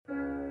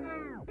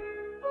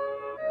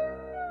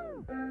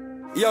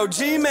Yo,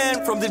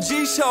 G-Man from the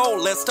G-Show.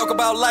 Let's talk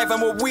about life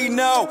and what we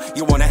know.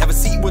 You want to have a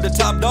seat with the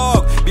top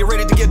dog. Be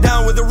ready to get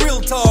down with the real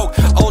talk.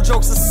 All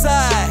jokes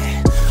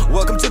aside,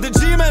 welcome to the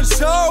G-Man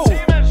Show.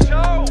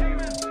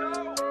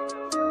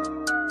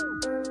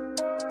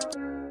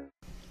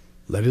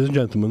 Ladies and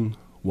gentlemen,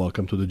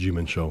 welcome to the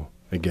G-Man Show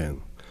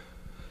again.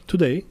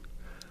 Today,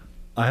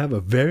 I have a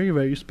very,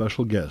 very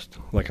special guest,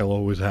 like I'll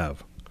always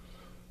have.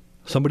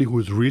 Somebody who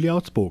is really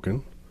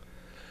outspoken,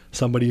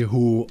 somebody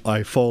who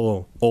I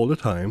follow all the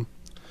time,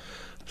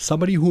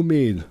 somebody who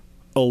made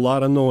a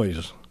lot of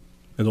noise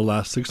in the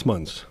last 6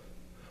 months.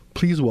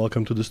 Please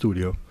welcome to the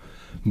studio,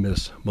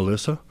 Miss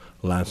Melissa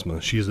Lantsman.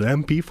 She's the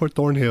MP for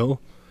Thornhill,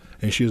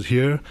 and she is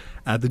here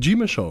at the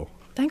G-Man Show.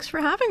 Thanks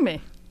for having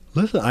me.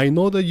 Listen, I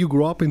know that you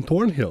grew up in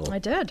Thornhill. I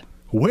did.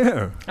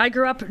 Where? I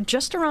grew up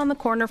just around the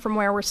corner from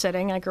where we're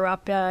sitting. I grew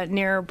up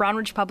near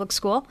Brownridge Public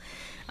School.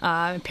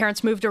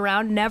 Parents moved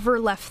around, never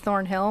left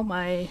Thornhill.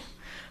 My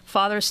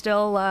father's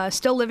still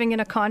living in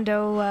a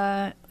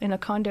condo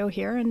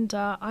here, and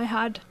I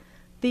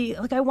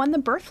won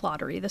the birth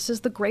lottery. This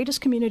is the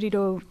greatest community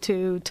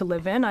to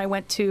live in. I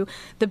went to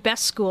the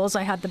best schools.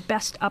 I had the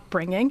best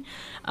upbringing,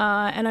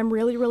 and I'm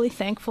really, really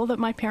thankful that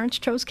my parents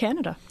chose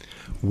Canada.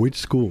 Which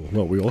school?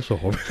 No, we also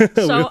hope.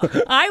 So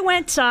I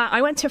went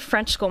to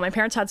French school. My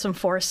parents had some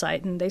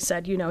foresight, and they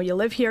said, you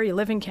live here, you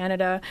live in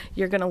Canada,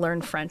 you're going to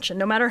learn French. And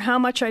no matter how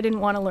much I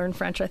didn't want to learn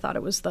French, I thought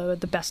it was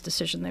the best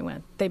decision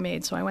they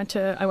made. So I went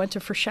to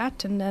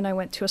Frechette, and then I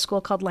went to a school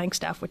called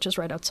Langstaff, which is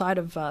right outside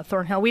of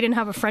Thornhill. We didn't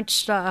have a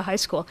French high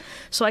school,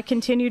 so I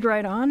continued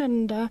right on,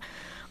 and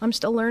I'm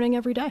still learning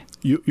every day.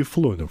 You're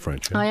fluent in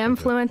French, yeah? I am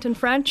fluent in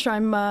French.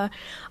 I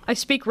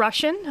speak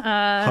Russian.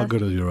 How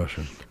good is your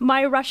Russian?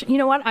 My Russian, you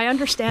know what? I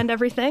understand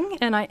everything,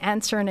 and I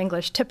answer in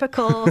English.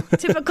 Typical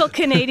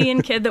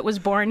Canadian kid that was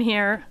born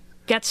here,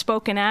 gets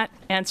spoken at,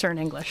 answer in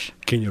English.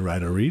 Can you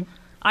write and read?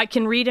 I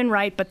can read and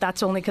write, but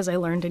that's only because I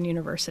learned in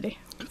university.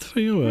 Good for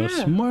you, a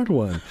smart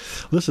one.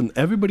 Listen,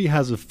 everybody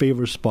has a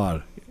favorite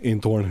spot in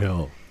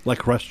Thornhill,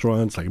 like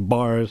restaurants, like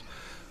bars.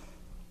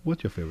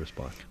 What's your favorite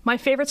spot? My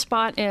favorite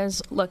spot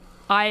is, look,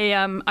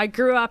 I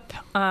grew up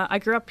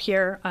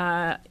here.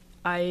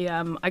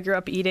 I grew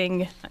up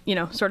eating,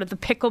 sort of the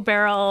Pickle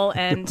Barrel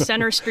and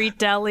Center Street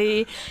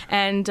Deli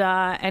and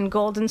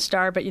Golden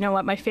Star. But you know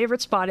what? My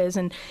favorite spot is,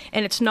 and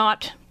it's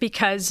not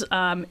because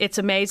it's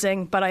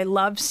amazing, but I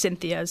love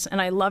Cynthia's,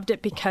 and I loved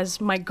it because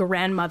my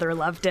grandmother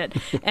loved it,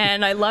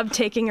 and I loved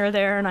taking her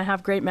there, and I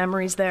have great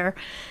memories there.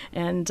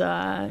 And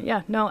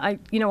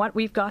you know what?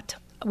 We've got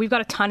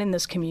a ton in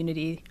this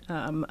community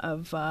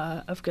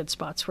of good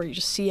spots where you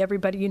just see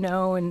everybody you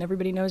know, and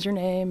everybody knows your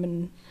name,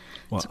 and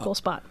it's a cool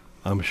spot.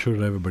 I'm sure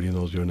that everybody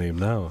knows your name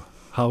now.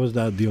 How is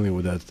that dealing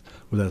with that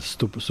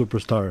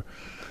superstar?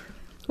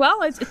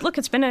 Well,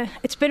 it's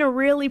been a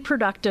really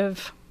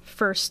productive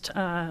first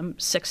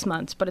 6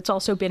 months, but it's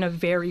also been a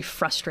very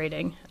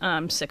frustrating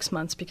 6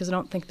 months because I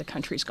don't think the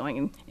country's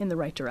going in the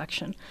right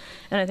direction.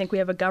 And I think we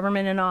have a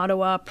government in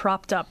Ottawa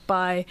propped up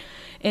by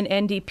an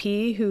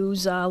NDP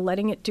who's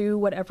letting it do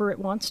whatever it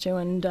wants to,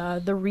 and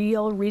the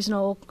real,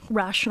 reasonable,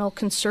 rational,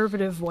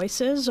 conservative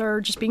voices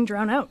are just being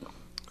drowned out.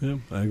 Yeah,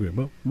 I agree.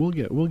 Well, we'll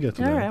get to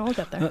that. All right, we'll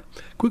get there.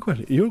 Quick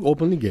question. You're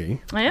openly gay.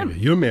 I am.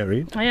 You're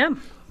married. I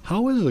am.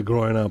 How is it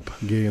growing up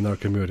gay in our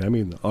community? I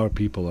mean, our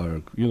people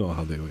are, you know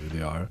how they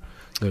are.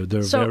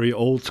 They're very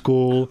old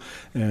school.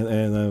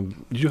 And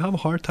did you have a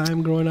hard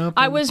time growing up?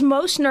 I was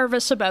most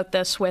nervous about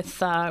this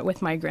with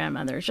my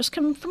grandmother, just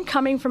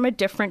coming from a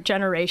different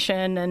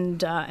generation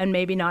and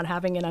maybe not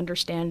having an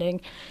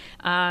understanding.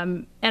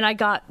 And I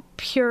got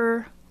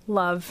pure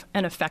love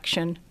and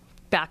affection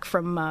back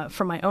from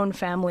my own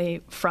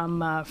family, from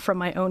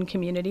my own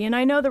community, and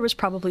I know there was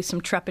probably some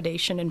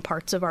trepidation in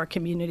parts of our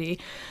community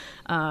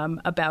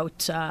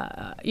about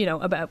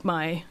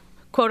my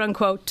quote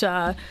unquote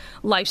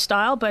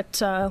lifestyle.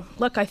 But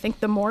look, I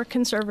think the more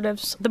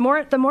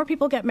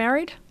people get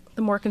married,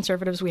 the more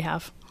conservatives we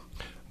have.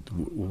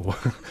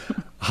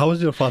 How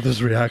was your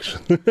father's reaction?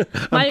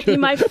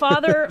 My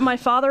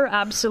father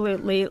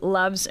absolutely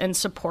loves and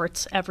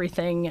supports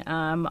everything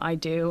I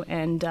do,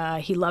 and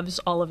he loves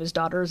all of his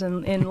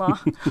daughters-in-law.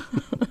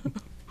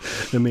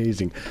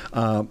 Amazing.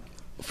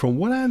 From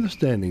what I'm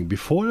understanding,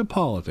 before the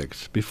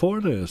politics,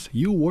 before this,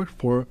 you worked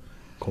for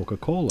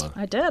Coca-Cola.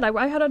 I did.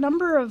 I had a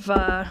number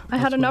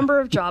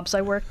of jobs.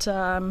 I worked.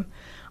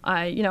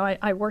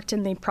 I worked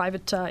in the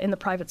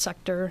private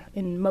sector,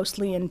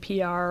 mostly in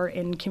PR,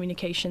 in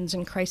communications,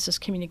 in crisis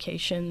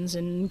communications,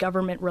 in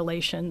government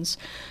relations.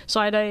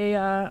 So I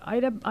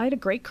had a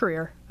great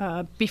career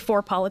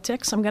before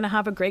politics. I'm going to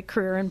have a great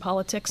career in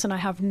politics, and I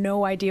have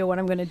no idea what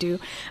I'm going to do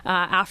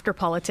after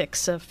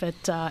politics if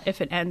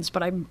it ends.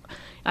 But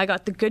I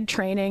got the good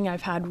training.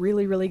 I've had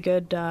really, really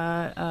good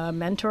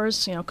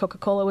mentors.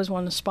 Coca-Cola was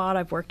one spot.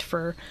 I've worked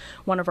for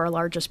one of our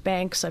largest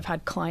banks. I've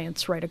had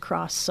clients right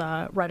across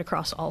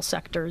all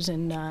sectors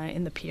in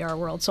the PR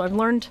world. So I've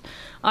learned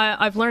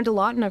a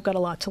lot, and I've got a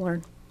lot to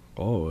learn.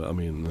 Oh, I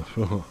mean,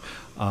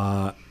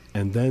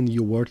 and then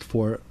you worked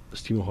for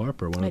Stephen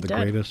Harper, one of the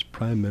greatest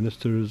prime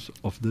ministers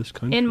of this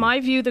country. In my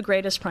view, the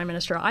greatest prime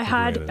minister. I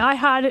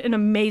had an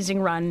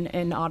amazing run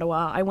in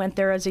Ottawa. I went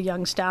there as a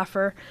young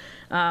staffer.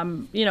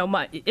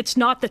 It's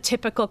not the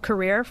typical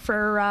career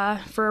for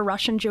a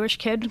Russian Jewish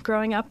kid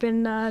growing up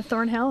in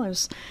Thornhill.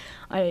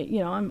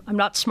 I'm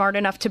not smart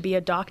enough to be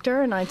a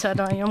doctor, and I said,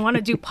 I want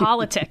to do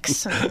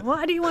politics.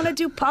 Why do you want to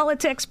do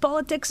politics?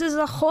 Politics is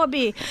a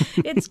hobby.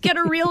 It's get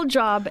a real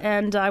job.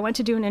 And I went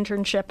to do an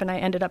internship, and I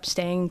ended up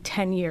staying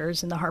 10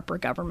 years in the Harper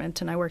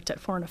government. And I worked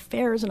at Foreign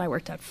Affairs, and I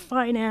worked at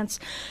Finance,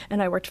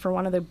 and I worked for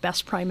one of the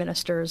best prime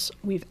ministers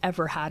we've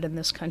ever had in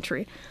this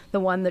country, the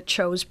one that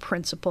chose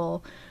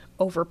principle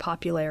over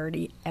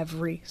popularity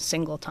every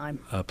single time.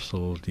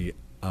 Absolutely.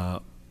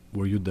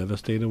 Were you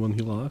devastated when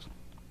he lost?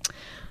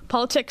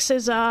 Politics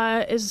is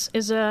a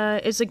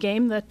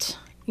game that,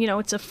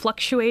 it's a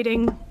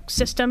fluctuating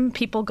system.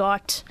 People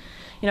got,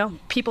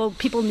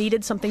 people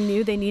needed something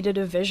new. They needed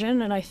a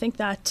vision, and I think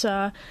that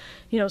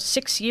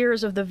 6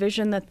 years of the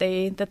vision that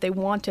they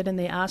wanted and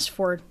they asked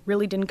for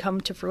really didn't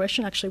come to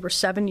fruition. Actually, we're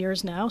 7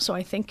 years now, so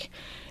I think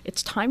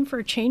it's time for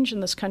a change in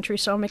this country.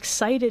 So I'm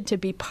excited to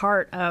be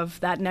part of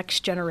that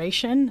next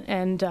generation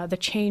and the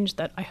change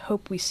that I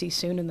hope we see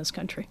soon in this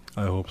country.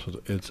 I hope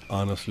so. It's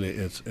honestly,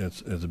 it's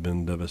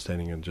been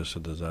devastating and just a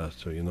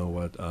disaster. You know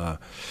what?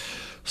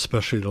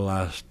 Especially the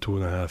last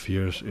 2.5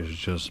 years is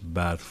just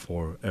bad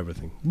for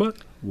everything. But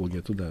we'll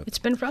get to that. It's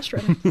been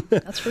frustrating.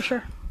 That's for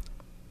sure.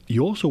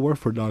 You also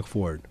worked for Doug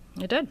Ford.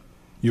 I did.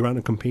 You ran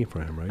a campaign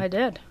for him, right? I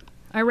did.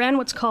 I ran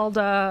what's called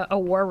a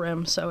war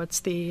room. So it's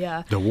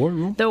the war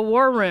room. The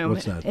war room.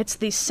 What's that? It's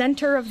the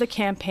center of the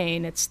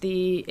campaign.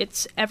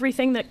 It's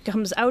everything that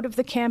comes out of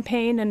the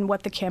campaign and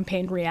what the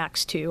campaign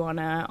reacts to on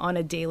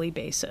a daily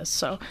basis.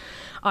 So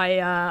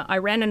I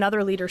ran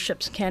another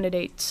leadership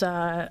candidate's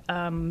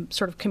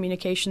sort of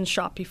communications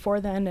shop before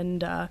then,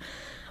 and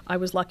I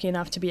was lucky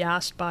enough to be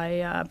asked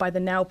by the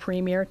now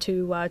Premier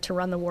to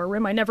run the war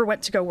room. I never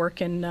went to go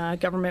work in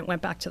government,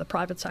 went back to the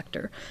private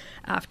sector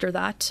after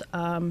that.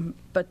 I've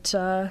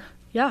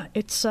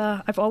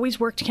always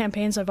worked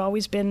campaigns. I've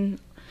always been,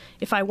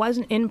 if I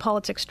wasn't in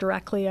politics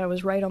directly, I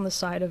was right on the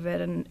side of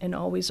it and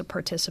always a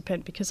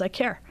participant because I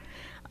care.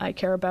 I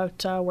care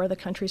about where the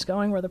country's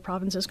going, where the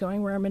province is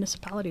going, where our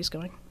municipality is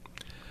going.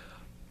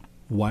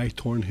 Why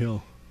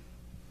Thornhill?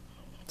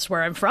 It's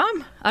where I'm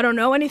from. I don't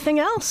know anything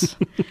else.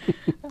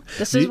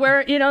 This is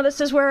where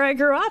I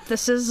grew up.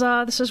 This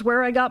is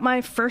where I got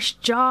my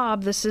first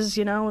job. This is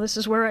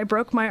where I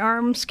broke my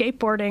arm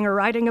skateboarding or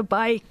riding a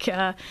bike.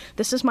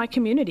 This is my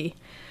community.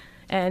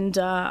 And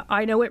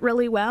I know it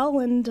really well,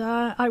 and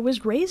I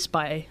was raised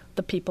by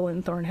the people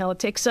in Thornhill. It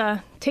takes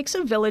a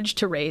village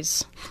to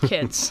raise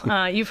kids.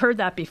 You've heard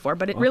that before,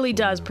 but it really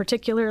does,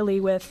 particularly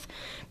with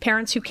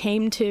parents who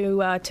came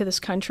to this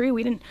country.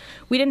 We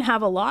didn't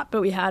have a lot,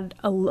 but we had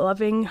a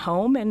loving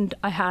home, and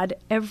I had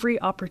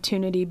every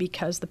opportunity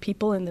because the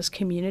people in this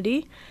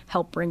community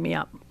helped bring me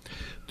up.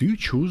 Do you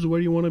choose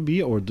where you want to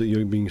be, or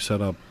you're being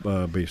set up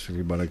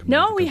basically by like?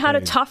 No, we had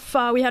a tough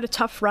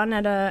run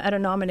at a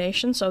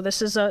nomination. So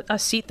this is a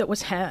seat that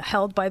was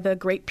held by the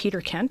great Peter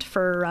Kent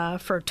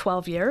for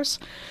 12 years,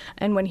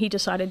 and when he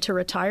decided to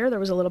retire, there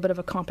was a little bit of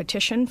a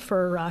competition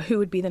for who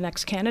would be the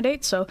next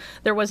candidate. So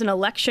there was an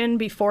election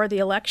before the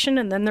election,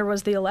 and then there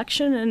was the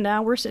election, and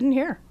now we're sitting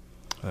here.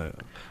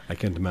 I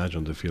can't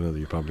imagine the feeling that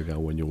you probably got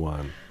when you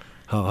won.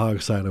 How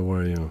excited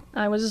were you?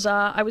 I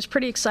was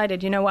pretty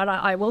excited. You know what?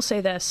 I will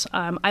say this.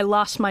 I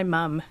lost my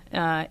mom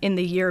in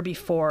the year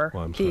before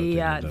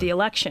the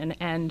election,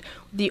 and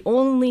the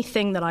only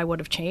thing that I would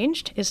have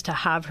changed is to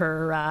have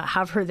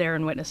her there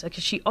and witness it,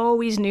 because she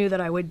always knew that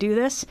I would do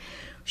this.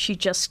 She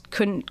just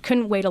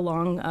couldn't wait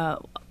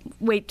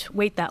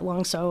wait that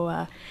long.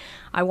 So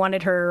I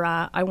wanted her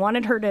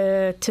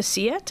to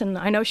see it, and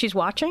I know she's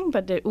watching,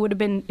 but it would have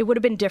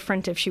been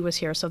different if she was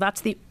here. So that's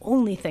the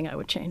only thing I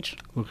would change.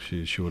 Look,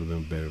 she would have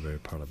been very, very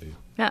proud of you.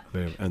 Yeah.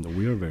 And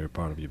we are very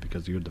proud of you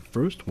because you're the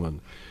first one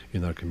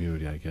in our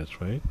community, I guess,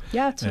 right?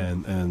 Yeah.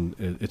 And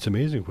it's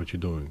amazing what you're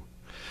doing.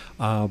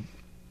 I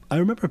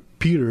remember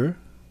Peter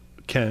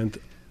Kent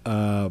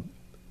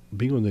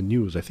being on the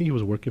news. I think he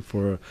was working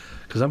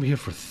because I'm here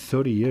for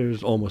 30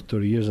 years, almost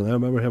 30 years, and I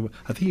remember him.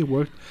 I think he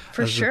worked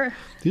for sure.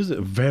 He's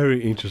a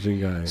very interesting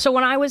guy. So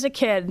when I was a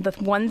kid, the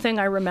one thing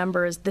I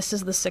remember is this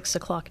is the 6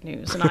 o'clock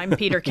news, and I'm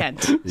Peter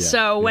Kent.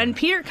 When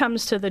Peter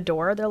comes to the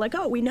door, they're like,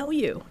 "Oh, we know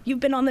you. You've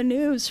been on the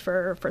news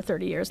for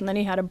 30 years." And then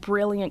he had a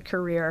brilliant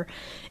career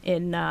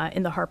in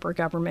the Harper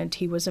government.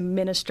 He was a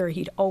minister.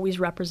 He'd always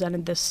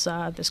represented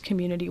this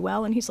community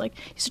well, and he's a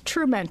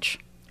true mensch.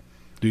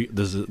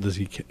 Does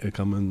he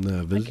come and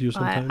visit you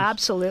sometimes?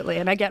 Absolutely,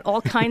 and I get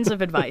all kinds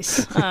of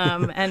advice,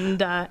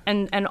 and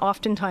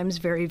oftentimes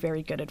very,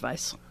 very good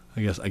advice.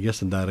 I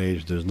guess in that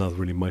age, there's not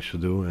really much to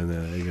do, and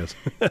I guess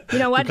you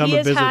know what,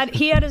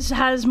 he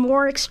has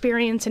more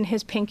experience in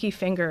his pinky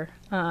finger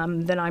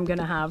than I'm going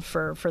to have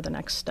for the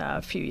next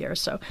few years.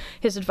 So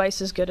his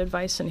advice is good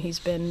advice, and he's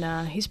been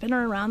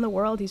around the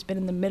world. He's been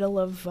in the middle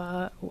of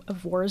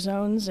war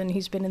zones, and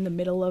he's been in the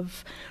middle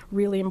of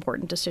really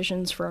important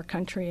decisions for our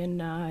country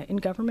and in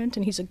government.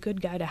 And he's a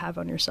good guy to have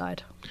on your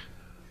side.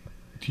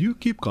 Do you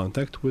keep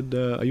contact with?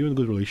 Are you in a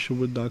good relationship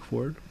with Doug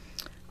Ford?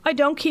 I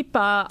don't keep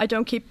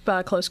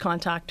close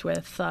contact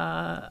with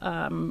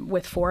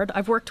Ford.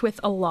 I've worked with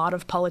a lot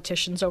of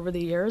politicians over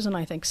the years, and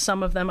I think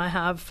some of them I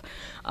have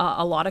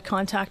a lot of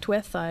contact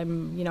with. I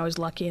was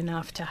lucky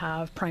enough to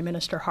have Prime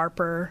Minister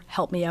Harper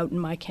help me out in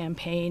my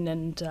campaign,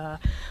 and a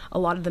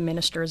lot of the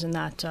ministers in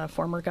that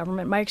former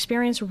government. My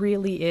experience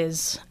really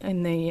is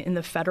in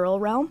the federal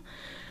realm.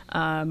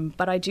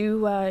 But I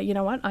do,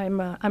 I'm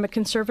a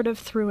conservative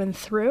through and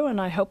through, and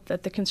I hope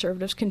that the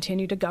Conservatives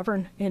continue to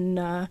govern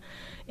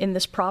in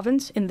this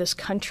province, in this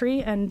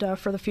country, and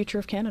for the future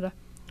of Canada.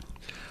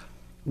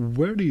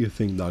 Where do you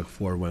think Doug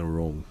Ford went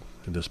wrong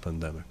in this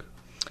pandemic?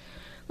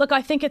 Look,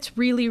 I think it's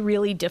really,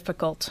 really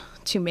difficult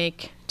to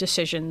make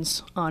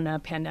decisions on a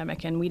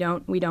pandemic, and we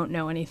don't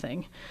know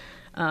anything.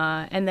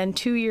 And then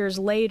 2 years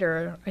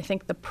later, I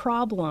think the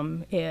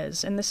problem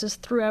is, and this is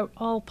throughout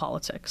all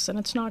politics, and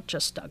it's not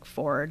just Doug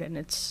Ford, and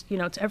it's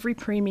every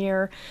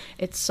premier,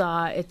 it's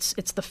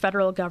the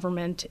federal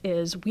government,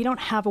 is we don't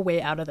have a way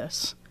out of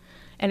this.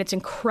 And it's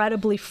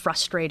incredibly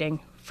frustrating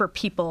for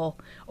people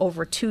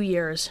over 2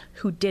 years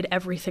who did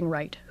everything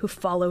right, who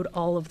followed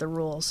all of the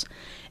rules,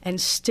 and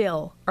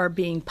still are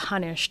being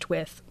punished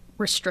with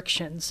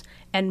restrictions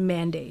and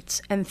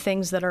mandates and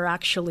things that are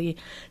actually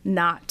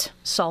not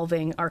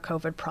solving our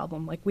COVID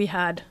problem. Like, we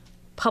had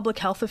public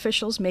health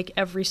officials make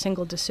every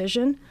single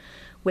decision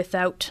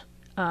without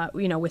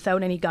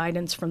any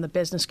guidance from the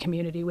business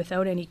community,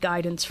 without any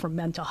guidance from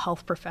mental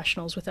health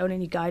professionals, without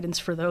any guidance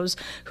for those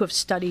who have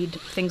studied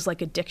things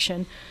like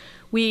addiction.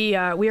 We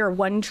are a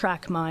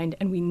one-track mind,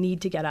 and we need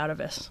to get out of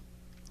this.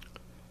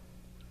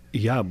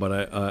 Yeah, but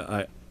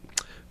I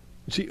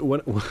see,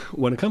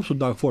 when it comes to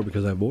Doug Ford,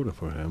 because I voted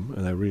for him,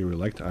 and I really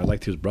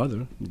liked his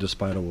brother,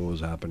 despite of what was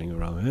happening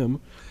around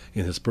him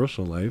in his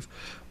personal life,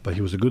 but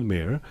he was a good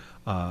mayor.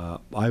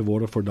 I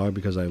voted for Doug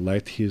because I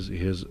liked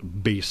his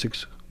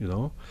basics,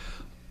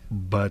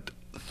 But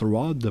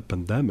throughout the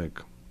pandemic,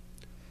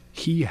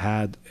 he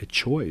had a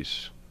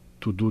choice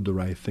to do the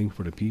right thing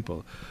for the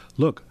people.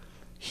 Look,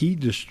 he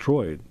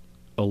destroyed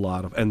a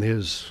lot of, and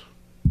his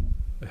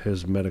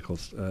medical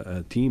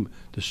team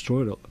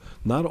destroyed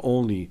not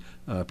only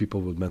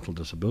people with mental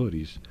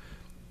disabilities,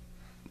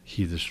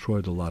 he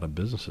destroyed a lot of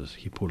businesses.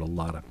 He put a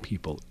lot of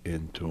people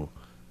into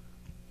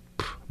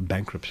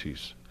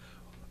bankruptcies,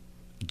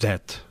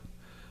 debt,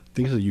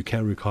 things that you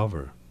can't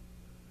recover.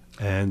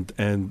 And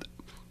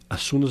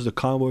as soon as the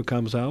convoy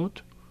comes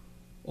out,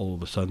 all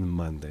of a sudden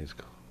Mondays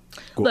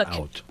go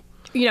out.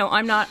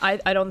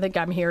 I don't think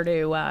I'm here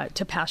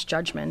to pass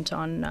judgment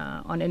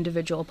on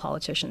individual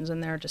politicians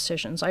and their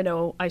decisions.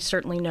 I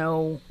certainly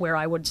know where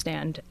I would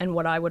stand and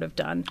what I would have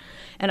done.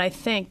 And I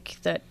think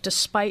that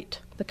despite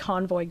the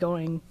convoy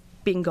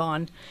being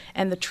gone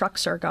and the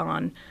trucks are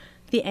gone,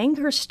 the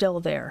anger is still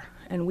there.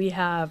 And we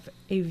have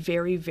a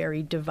very,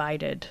 very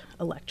divided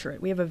electorate.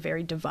 We have a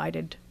very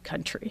divided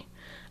country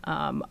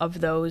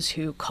of those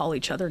who call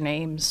each other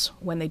names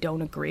when they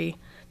don't agree.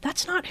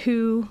 That's not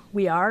who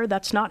we are.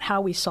 That's not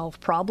how we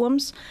solve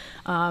problems.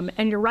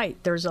 And you're right.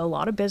 There's a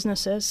lot of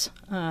businesses.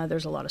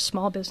 There's a lot of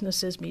small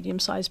businesses,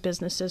 medium-sized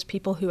businesses,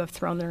 people who have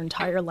thrown their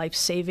entire life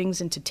savings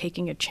into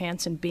taking a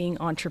chance and being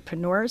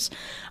entrepreneurs,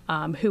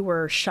 who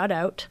were shut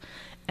out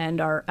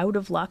and are out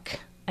of luck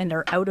and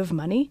are out of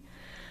money.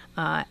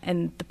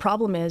 And the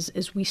problem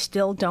is we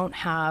still don't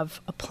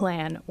have a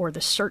plan or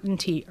the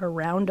certainty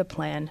around a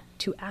plan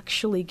to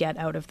actually get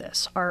out of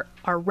this. Our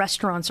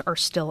restaurants are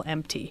still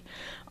empty.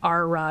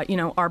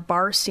 Our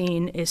bar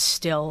scene is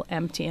still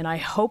empty. And I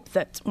hope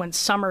that when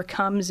summer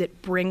comes,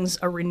 it brings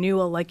a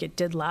renewal like it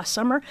did last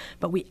summer.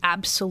 But we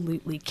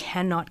absolutely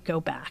cannot go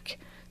back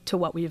to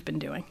what we have been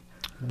doing.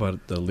 But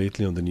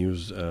lately on the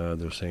news,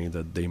 they're saying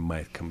that they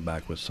might come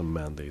back with some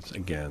mandates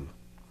again.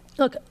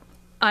 Look,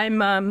 I'm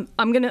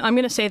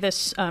gonna say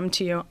this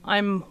to you.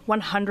 I'm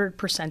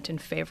 100% in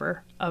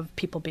favor of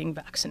people being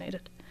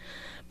vaccinated,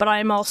 but I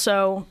am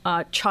also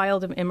a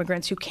child of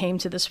immigrants who came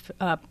to this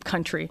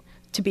country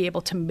to be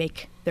able to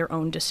make their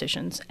own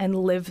decisions and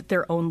live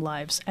their own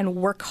lives and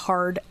work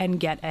hard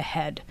and get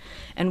ahead,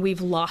 and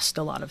we've lost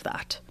a lot of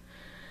that.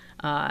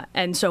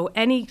 And so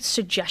any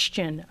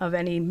suggestion of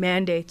any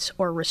mandates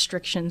or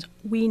restrictions,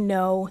 we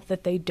know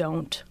that they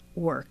don't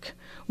work.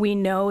 We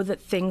know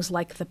that things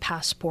like the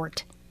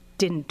passport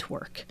didn't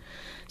work.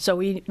 So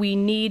we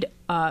need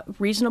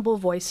reasonable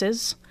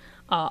voices,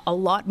 a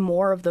lot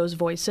more of those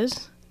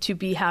voices, to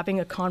be having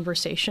a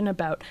conversation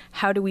about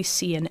how do we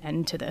see an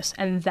end to this.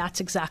 And that's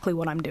exactly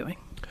what I'm doing.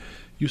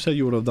 You said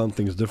you would have done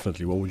things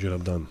differently. What would you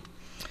have done?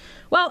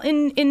 Well,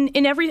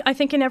 I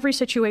think in every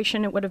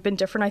situation it would have been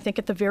different. I think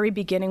at the very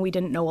beginning we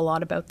didn't know a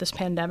lot about this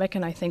pandemic,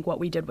 and I think what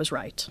we did was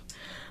right.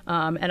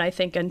 And I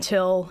think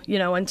until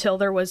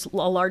there was a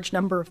large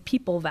number of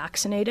people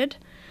vaccinated,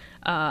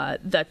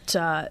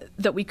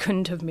 that we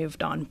couldn't have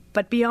moved on.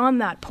 But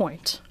beyond that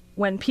point,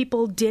 when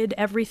people did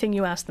everything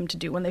you asked them to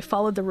do, when they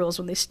followed the rules,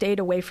 when they stayed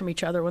away from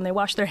each other, when they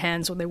washed their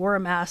hands, when they wore a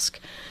mask,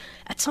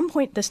 at some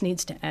point this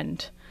needs to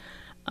end.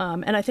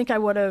 And I think I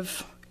would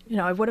have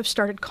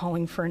started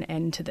calling for an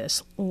end to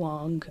this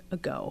long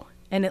ago,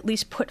 and at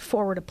least put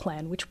forward a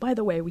plan, which, by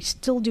the way, we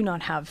still do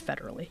not have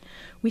federally.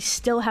 We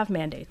still have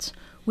mandates.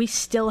 We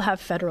still have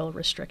federal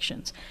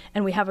restrictions.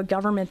 And we have a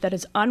government that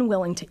is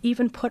unwilling to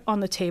even put on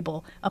the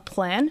table a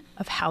plan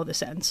of how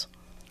this ends.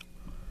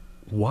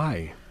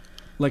 Why?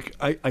 Like,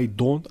 I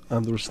don't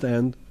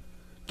understand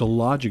the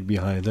logic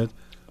behind it.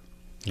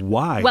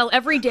 Why? Well,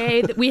 every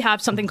day that we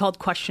have something called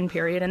question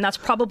period, and that's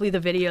probably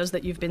the videos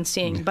that you've been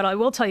seeing. But I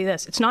will tell you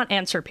this: it's not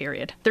answer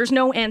period. There's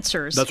no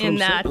answers in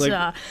that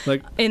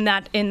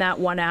in that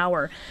 1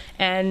 hour.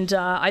 And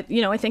I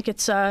think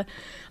it's a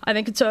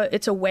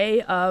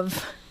way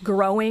of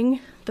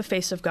growing the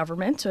face of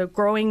government,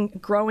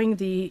 growing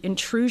the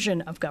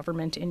intrusion of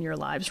government in your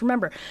lives.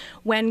 Remember,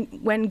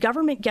 when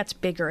government gets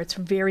bigger, it's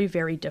very,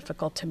 very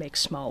difficult to make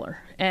smaller.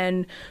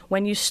 And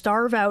when you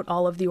starve out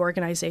all of the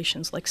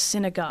organizations like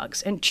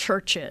synagogues and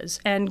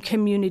churches and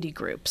community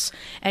groups,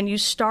 and you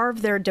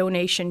starve their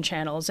donation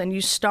channels, and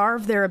you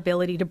starve their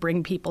ability to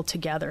bring people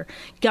together,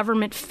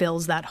 government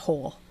fills that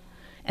hole.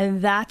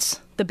 And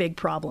that's the big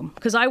problem,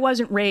 because I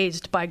wasn't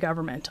raised by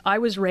government. I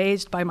was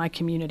raised by my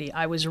community.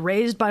 I was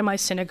raised by my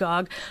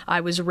synagogue. I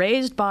was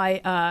raised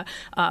by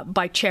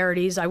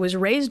charities. I was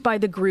raised by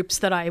the groups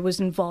that I was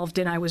involved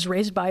in. I was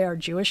raised by our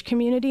Jewish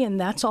community, and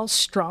that's all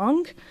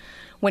strong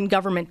when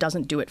government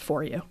doesn't do it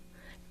for you.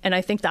 And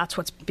I think that's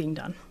what's being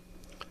done.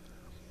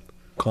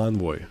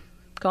 Convoy.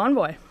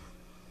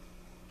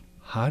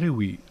 How do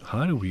we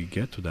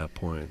get to that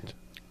point?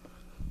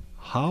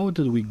 How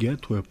did we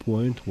get to a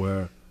point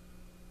where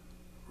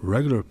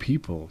regular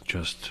people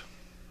just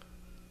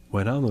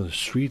went out on the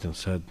street and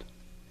said,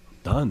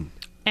 done?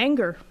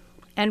 Anger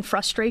and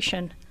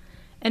frustration,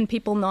 and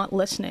people not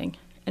listening,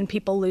 and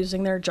people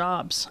losing their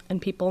jobs,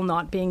 and people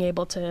not being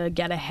able to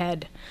get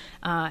ahead,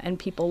 and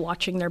people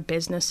watching their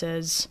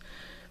businesses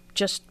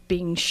just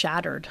being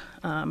shattered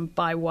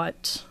by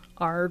what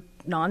are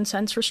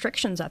nonsense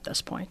restrictions at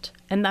this point.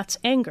 And that's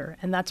anger,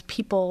 and that's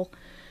people,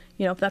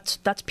 that's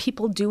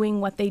people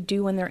doing what they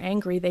do when they're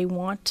angry. They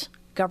want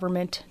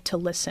government to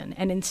listen.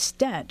 And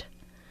instead,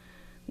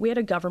 we had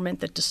a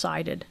government that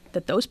decided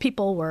that those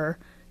people were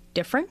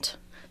different.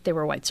 They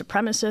were white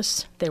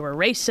supremacists. They were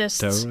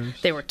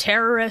racists. They were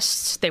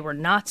terrorists. They were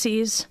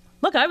Nazis.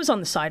 Look, I was on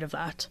the side of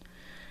that.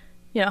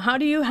 How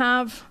do you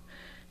have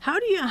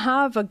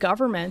a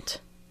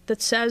government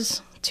that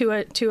says to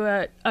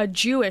a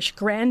Jewish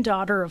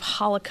granddaughter of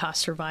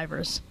Holocaust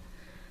survivors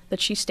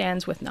that she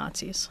stands with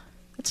Nazis?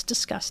 It's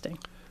disgusting,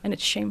 and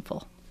it's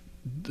shameful.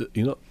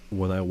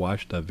 When I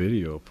watched that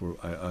video,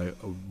 I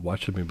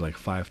watched it maybe like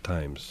 5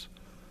 times.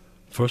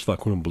 First of all, I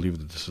couldn't believe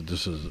that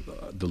this is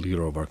the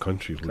leader of our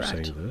country who's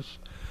saying this.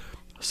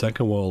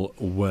 Second of all,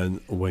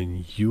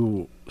 when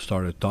you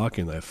started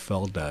talking, I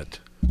felt that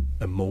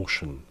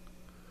emotion.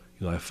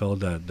 I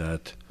felt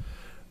that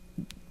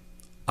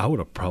I would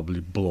have probably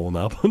blown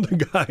up on the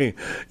guy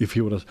if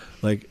he would have,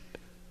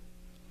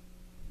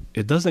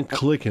 it doesn't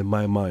click in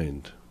my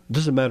mind. It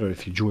doesn't matter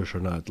if you're Jewish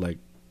or not.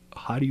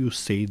 How do you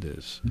say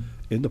this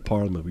in the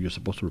parliament where you're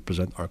supposed to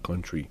represent our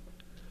country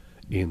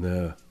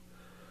even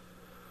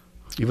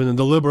in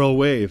the liberal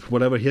way,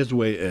 whatever his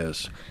way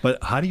is?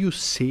 But how do you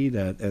say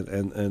that?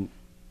 And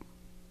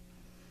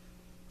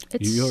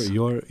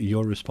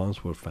your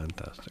response was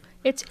fantastic.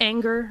 It's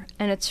anger,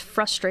 and it's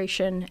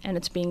frustration, and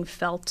it's being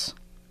felt.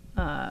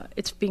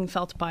 It's being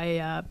felt by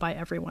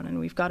everyone, and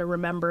we've got to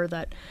remember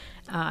that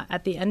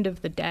at the end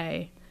of the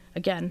day,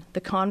 again,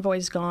 the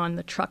convoy's gone,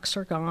 the trucks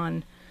are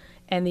gone,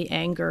 and the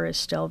anger is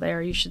still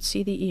there. You should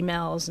see the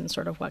emails and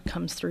sort of what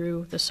comes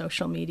through the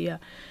social media.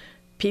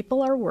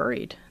 People are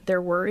worried.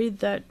 They're worried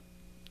that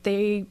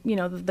the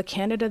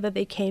Canada that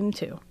they came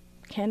to,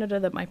 Canada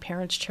that my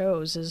parents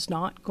chose, is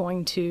not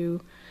going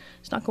to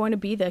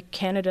be the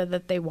Canada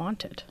that they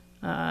wanted.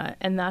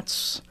 And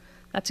that's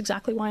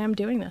exactly why I'm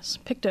doing this.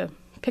 Picked a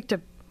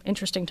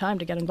interesting time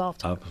to get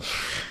involved.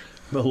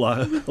 A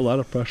lot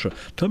of pressure.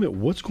 Tell me,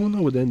 what's going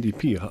on with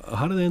NDP?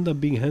 How did they end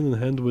up being hand in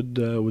hand with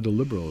the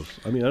Liberals?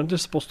 I mean, aren't they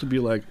supposed to be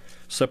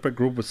separate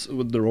group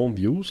with their own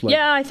views?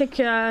 Yeah, I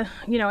think I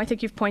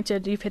think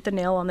you've hit the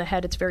nail on the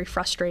head. It's very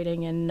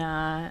frustrating in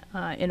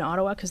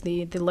Ottawa because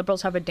the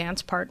Liberals have a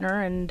dance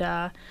partner, and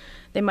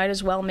they might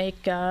as well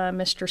make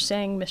Mr.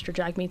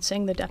 Jagmeet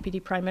Singh, the Deputy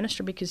Prime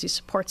Minister, because he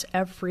supports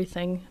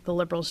everything the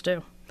Liberals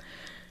do.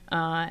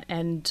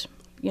 And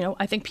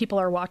I think people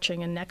are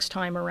watching, and next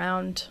time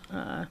around,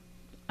 I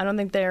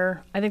think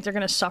they're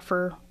going to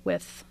suffer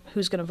with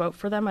who's going to vote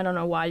for them. I don't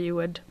know why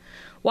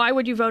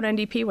would you vote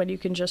NDP when you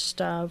can just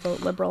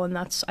vote Liberal, and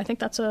I think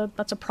that's a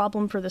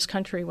problem for this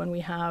country when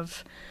we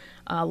have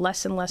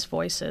less and less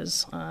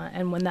voices.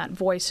 And when that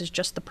voice is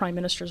just the Prime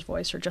Minister's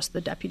voice or just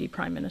the Deputy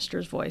Prime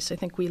Minister's voice, I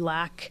think we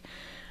lack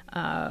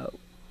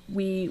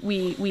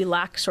we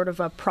lack sort of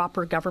a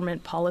proper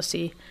government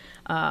policy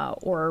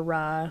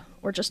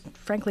or just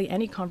frankly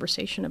any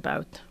conversation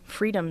about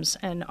freedoms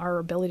and our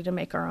ability to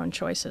make our own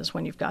choices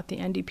when you've got the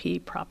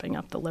NDP propping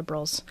up the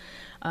Liberals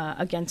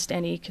against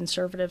any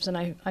Conservatives. And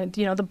I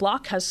the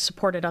Bloc has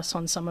supported us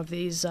on some of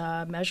these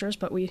measures,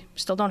 but we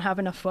still don't have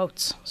enough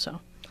votes. So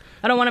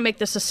I don't want to make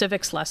this a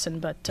civics lesson,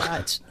 but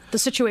the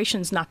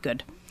situation's not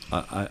good.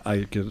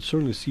 I can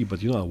certainly see,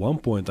 but at one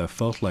point I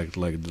felt like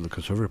the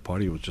Conservative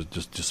Party was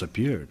just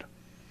disappeared,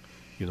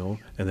 and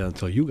then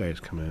until you guys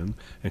come in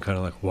and kind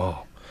of like,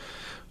 wow,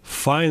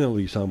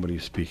 finally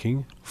somebody's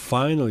speaking,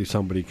 finally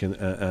somebody can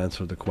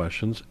answer the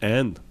questions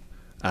and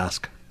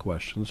ask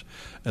questions,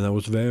 and I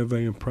was very,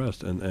 very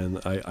impressed, and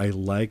I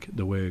like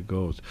the way it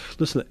goes.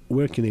 Listen,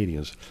 we're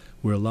Canadians.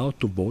 We're allowed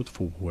to vote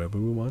for whoever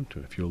we want to.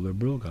 If you're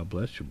liberal, God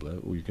bless you.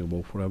 You can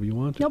vote for whoever you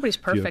want to. Nobody's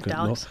perfect,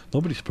 Alex.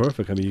 Nobody's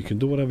perfect. I mean, you can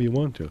do whatever you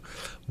want to.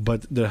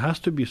 But there has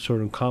to be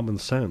certain common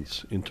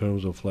sense in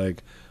terms of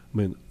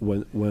when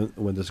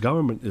this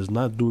government is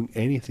not doing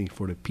anything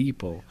for the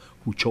people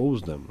who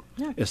chose them,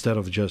 instead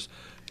of just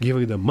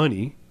giving them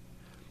money,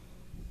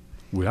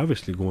 we're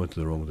obviously going to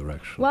the wrong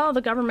direction. Well,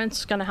 the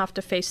government's going to have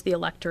to face the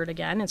electorate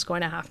again. It's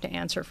going to have to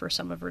answer for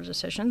some of her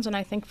decisions. And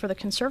I think for the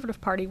Conservative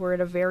Party, we're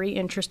at a very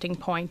interesting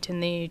point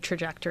in the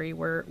trajectory.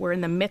 We're in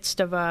the midst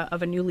of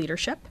a new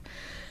leadership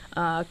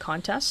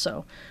contest.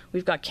 So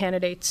we've got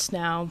candidates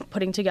now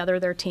putting together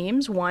their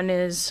teams. One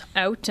is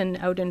out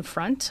in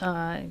front.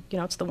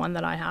 It's the one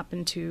that I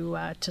happen to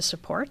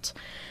support.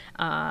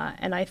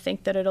 And I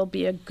think that it'll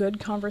be a good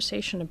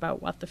conversation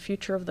about what the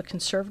future of the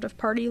Conservative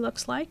Party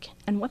looks like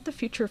and what the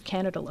future of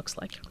Canada looks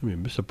like. I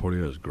mean, Mr.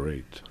 Poilievre is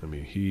great. I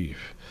mean,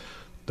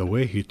 the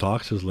way he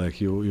talks is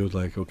like you're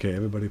like, okay,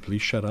 everybody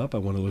please shut up. I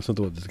want to listen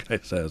to what this guy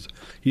says.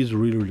 He's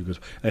really, really good.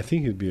 I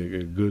think he'd be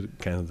a good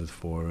candidate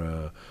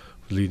for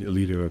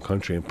leading our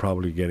country and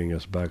probably getting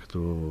us back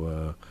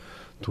to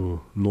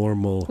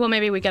normal. Well,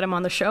 maybe we get him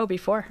on the show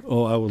before.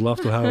 Oh, I would love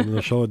to have him on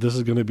the show. This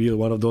is going to be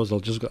one of those. I'll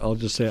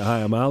just say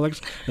hi, I'm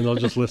Alex, and I'll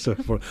just listen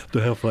to him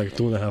for like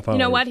 2.5 hours. You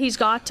know what? He's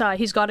got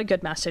a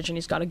good message, and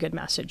he's got a good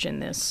message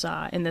in this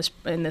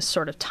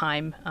sort of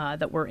time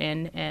that we're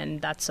in, and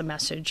that's a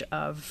message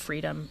of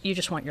freedom. You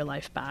just want your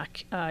life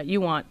back. You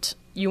want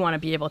to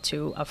be able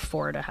to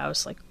afford a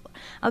house. Like,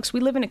 Alex, we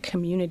live in a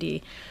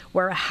community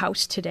where a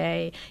house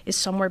today is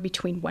somewhere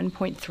between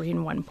 $1.3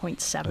 and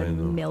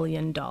 $1.7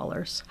 million. How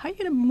are you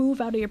going to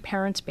move out of your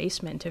parents'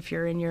 basement if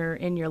you're in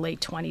your late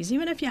 20s,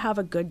 even if you have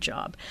a good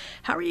job?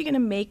 How are you going to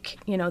make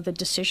the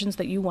decisions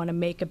that you want to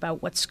make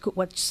about what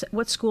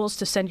schools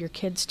to send your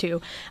kids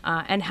to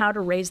and how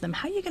to raise them?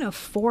 How are you going to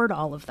afford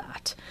all of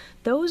that?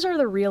 Those are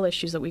the real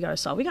issues that we got to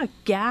solve. We got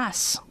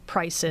gas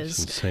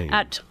prices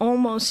at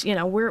almost,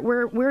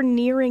 we're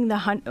nearing the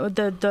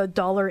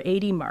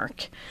 $1.80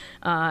 mark,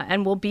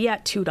 and we'll be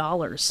at $2.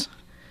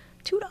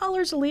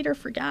 $2 a liter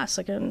for gas.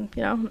 I'm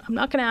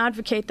not going to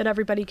advocate that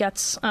everybody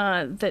gets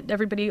that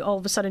everybody all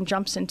of a sudden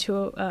jumps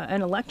into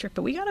an electric,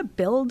 but we got to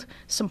build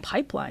some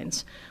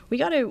pipelines. We've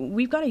got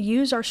to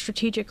use our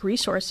strategic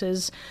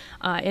resources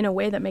in a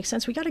way that makes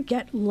sense. We got to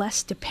get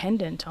less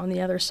dependent on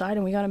the other side,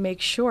 and we got to make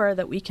sure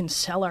that we can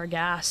sell our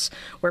gas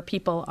where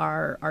people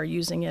are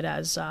using it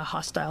as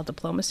hostile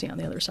diplomacy on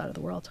the other side of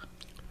the world.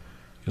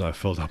 I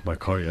filled up my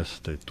car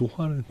yesterday.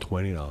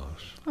 $220.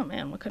 Oh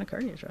man, what kind of car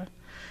do you drive?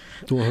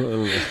 A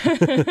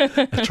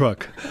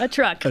truck.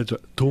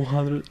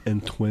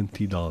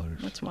 $220.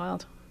 That's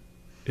wild.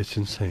 It's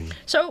insane.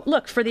 So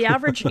look, for the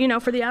average,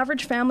 for the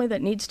average family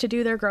that needs to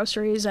do their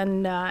groceries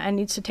and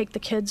needs to take the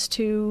kids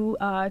to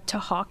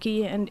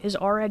hockey and is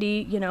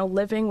already,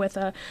 living with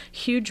a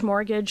huge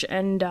mortgage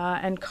and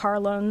car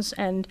loans,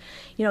 and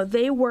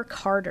they work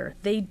harder,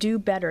 they do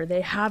better,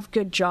 they have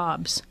good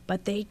jobs,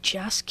 but they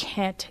just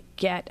can't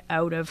get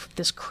out of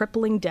this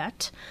crippling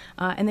debt,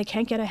 and they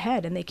can't get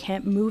ahead, and they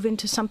can't move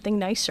into something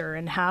nicer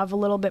and have a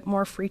little bit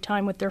more free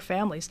time with their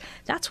families.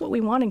 That's what we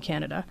want in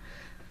Canada.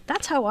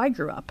 That's how I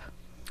grew up.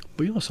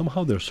 But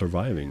somehow they're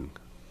surviving.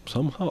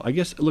 Somehow, I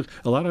guess. Look,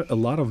 a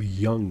lot of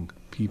young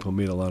people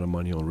made a lot of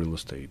money on real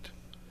estate,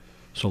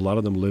 so a lot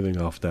of them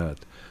living off that.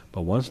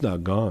 But once they're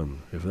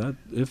gone,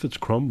 if it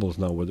crumbles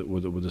now with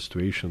the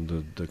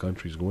situation the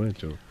country's going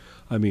to,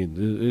 I mean,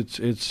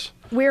 it's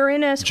we're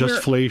in a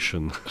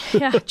justflation.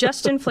 Yeah,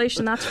 just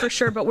inflation, that's for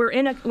sure. But we're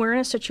in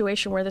a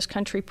situation where this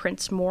country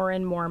prints more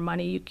and more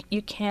money.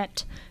 You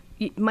can't.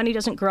 Money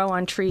doesn't grow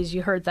on trees.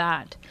 You heard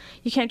that.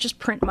 You can't just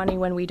print money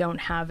when we don't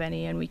have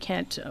any, and we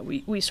can't.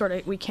 We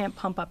can't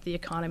pump up the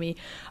economy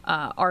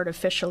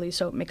artificially,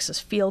 so it makes us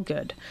feel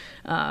good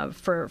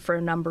for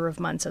a number of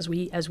months as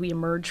we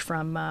emerge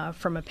from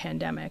a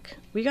pandemic.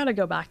 We got to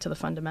go back to the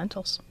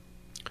fundamentals.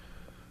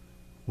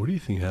 What do you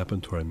think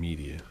happened to our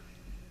media?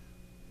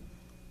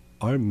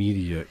 Our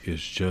media is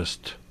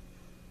just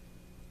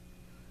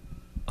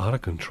out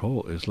of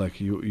control. It's like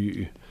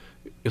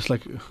it's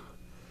like.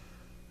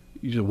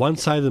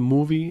 One-sided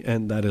movie,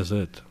 and that is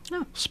it.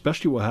 No,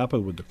 especially what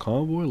happened with the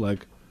convoy.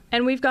 Like,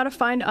 and we've got to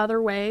find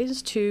other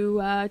ways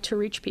to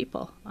reach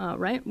people,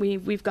 right?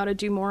 We've got to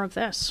do more of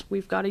this.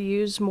 We've got to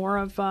use more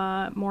of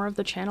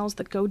the channels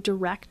that go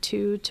direct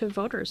to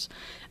voters.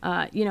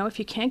 If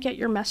you can't get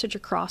your message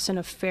across in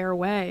a fair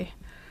way,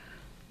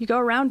 you go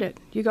around it,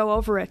 you go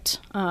over it,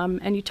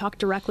 and you talk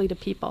directly to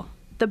people.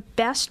 The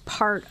best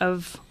part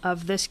of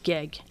this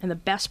gig and the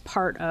best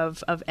part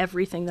of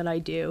everything that I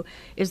do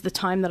is the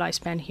time that I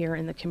spend here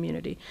in the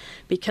community,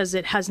 because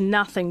it has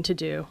nothing to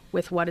do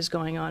with what is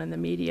going on in the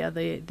media.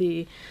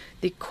 The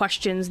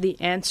questions, the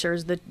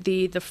answers,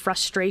 the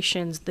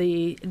frustrations,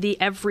 the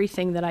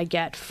everything that I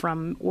get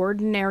from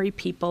ordinary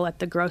people at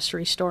the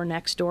grocery store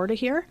next door to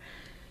here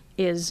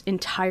is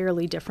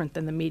entirely different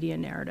than the media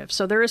narrative.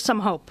 So there is some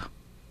hope.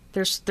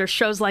 There's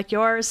shows like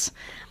yours,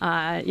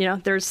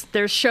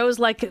 there's shows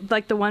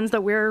like the ones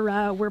that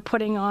we're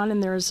putting on,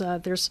 and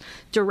there's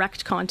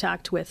direct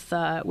contact with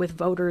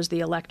voters, the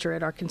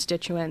electorate, our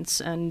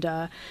constituents, and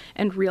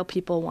real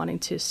people wanting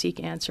to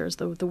seek answers.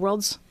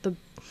 The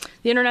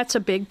internet's a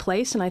big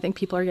place, and I think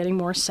people are getting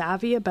more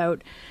savvy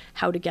about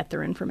how to get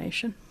their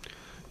information.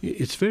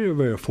 It's very,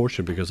 very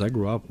unfortunate because I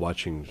grew up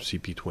watching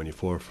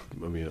CP24.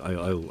 I mean,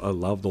 I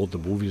loved all the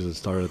movies that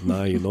started at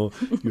 9.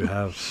 You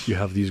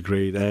have these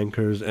great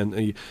anchors,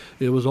 and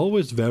it was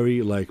always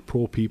very like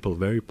pro people,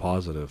 very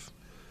positive.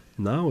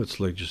 Now it's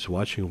like just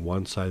watching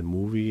one side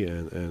movie,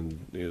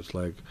 and it's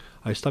like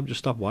I stopped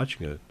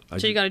watching it.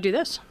 So you got to do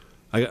this.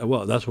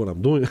 Well, that's what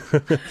I'm doing.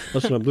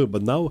 That's what I'm doing.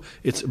 But now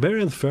it's very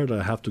unfair that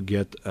I have to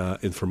get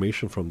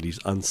information from these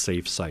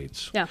unsafe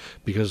sites. Yeah.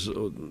 Because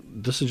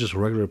this is just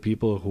regular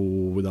people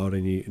who, without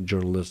any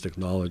journalistic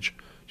knowledge,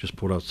 just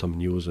put out some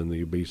news, and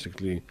you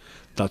basically,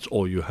 that's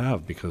all you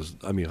have. Because,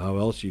 I mean, how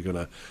else are you going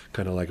to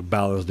kind of like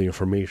balance the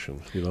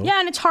information, Yeah,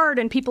 and it's hard,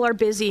 and people are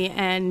busy,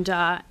 and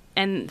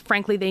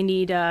frankly, they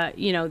need,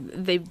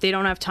 they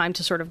don't have time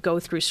to sort of go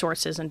through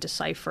sources and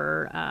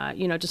decipher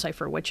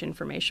which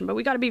information. But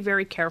we got to be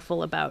very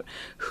careful about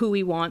who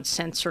we want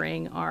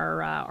censoring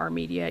our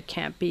media. It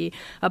can't be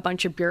a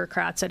bunch of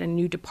bureaucrats at a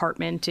new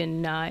department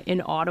in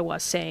Ottawa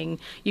saying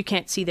you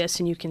can't see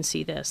this and you can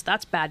see this.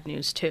 That's bad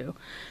news too.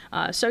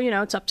 So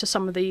it's up to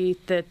some of the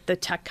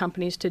tech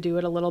companies to do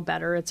it a little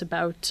better. It's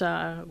about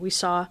we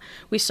saw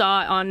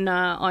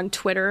on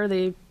Twitter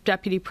the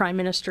Deputy Prime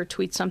Minister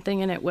tweet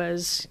something, and it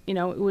was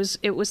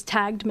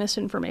tagged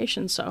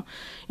misinformation. So,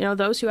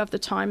 those who have the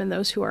time and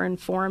those who are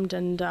informed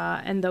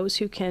and those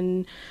who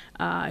can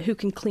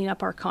clean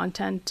up our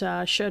content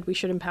we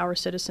should empower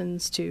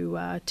citizens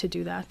to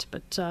do that.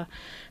 But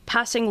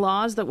passing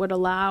laws that would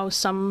allow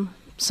some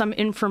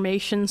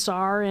information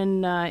czar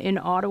in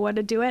Ottawa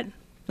to do it,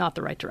 not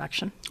the right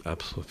direction.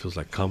 Absolutely, feels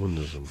like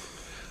communism.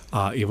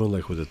 Even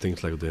like with the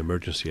things like the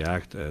Emergency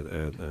Act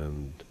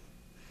and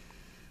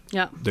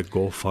yeah, the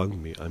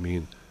GoFundMe. I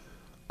mean,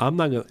 I'm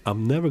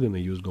never gonna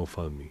use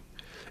GoFundMe,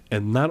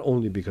 and not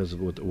only because of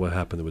what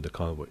happened with the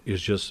convoy.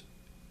 It's just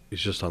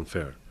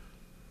unfair.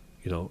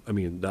 I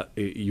mean that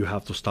you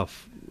have to stop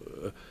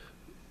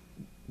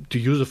to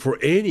use it for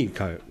any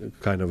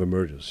kind of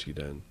emergency.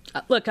 Then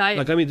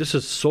this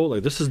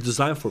is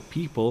designed for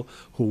people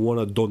who want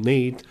to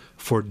donate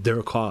for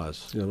their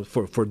cause,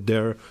 for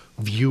their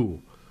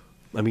view.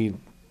 I mean,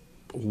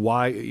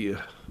 why?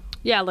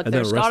 Yeah, look,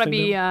 there's got to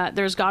be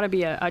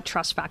a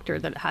trust factor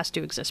that has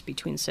to exist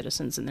between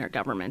citizens and their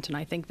government, and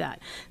I think that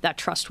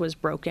trust was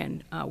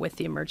broken with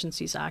the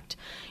Emergencies Act.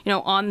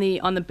 On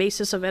the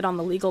basis of it, on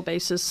the legal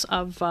basis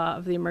of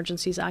the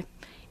Emergencies Act,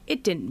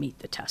 it didn't meet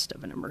the test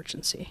of an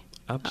emergency.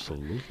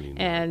 Absolutely.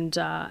 And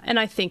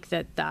I think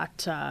that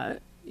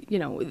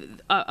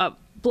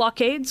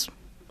blockades,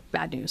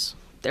 bad news.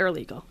 They're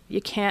illegal.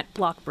 You can't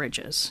block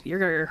bridges.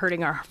 You're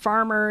hurting our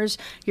farmers.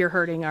 You're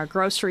hurting our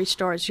grocery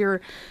stores.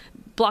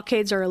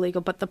 Blockades are illegal,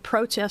 but the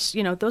protests,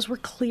 those were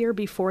clear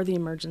before the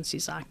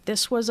Emergencies Act.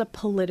 This was a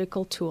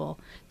political tool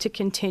to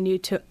continue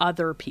to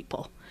other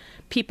people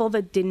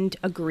that didn't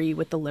agree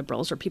with the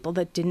Liberals or people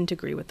that didn't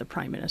agree with the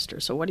Prime Minister.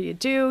 So what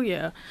do?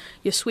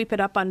 You sweep it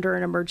up under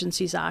an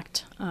Emergencies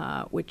Act,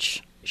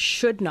 which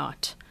should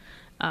not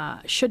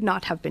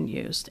have been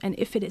used. And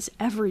if it is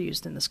ever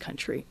used in this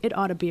country, it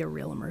ought to be a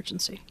real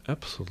emergency.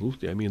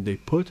 Absolutely. I mean,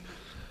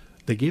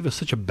 they gave us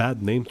such a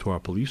bad name to our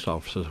police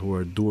officers who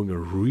are doing a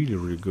really,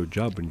 really good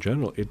job in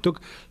general. It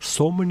took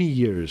so many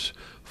years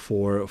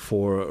for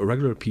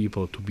regular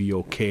people to be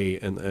okay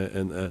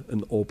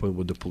and open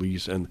with the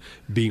police and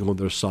being on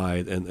their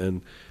side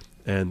and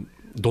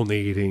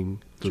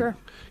donating. Sure.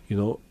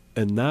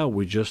 And now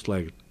we're just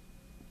like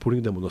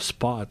putting them on the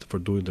spot for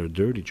doing their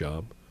dirty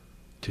job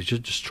to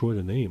just destroy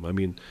the name. I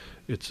mean,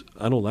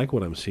 I don't like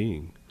what I'm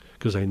seeing.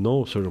 Because I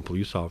know certain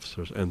police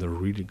officers, and they're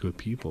really good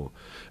people.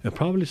 And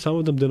probably some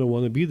of them didn't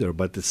want to be there,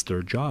 but it's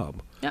their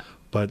job. Yeah.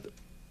 But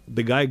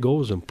the guy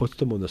goes and puts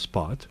them on the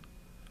spot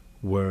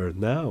where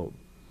now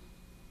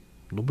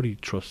nobody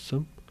trusts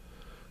them,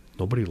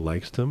 nobody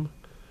likes them,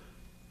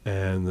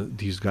 and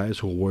these guys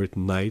who work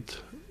night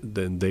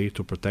then they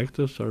to protect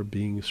us are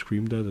being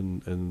screamed at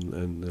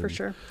and For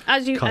sure.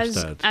 cussed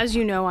at. As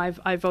you know,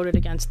 I voted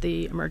against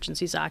the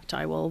Emergencies Act.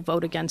 I will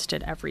vote against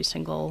it every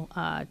single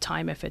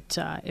time if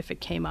it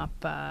came up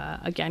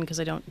again, because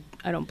I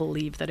don't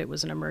believe that it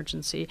was an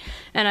emergency,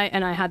 and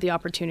I had the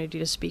opportunity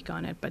to speak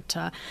on it. But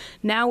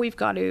now we've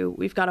got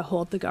to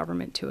hold the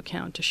government to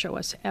account to show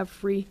us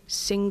every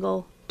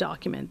single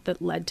document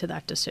that led to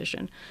that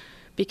decision,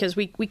 because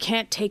we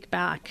can't take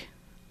back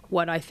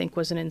what I think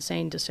was an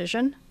insane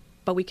decision,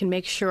 but we can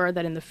make sure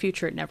that in the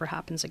future it never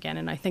happens again.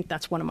 And I think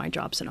that's one of my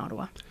jobs in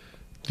Ottawa.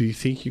 Do you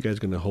think you guys are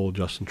going to hold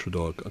Justin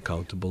Trudeau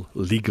accountable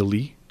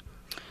legally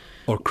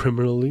or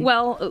criminally?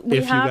 Well,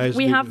 we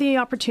have the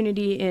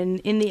opportunity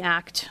in the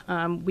Act.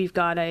 We've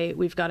got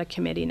a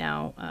committee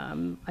now.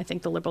 I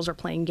think the Liberals are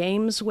playing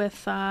games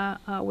with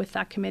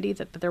that committee.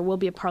 That there will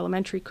be a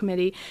parliamentary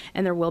committee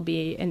and there will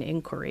be an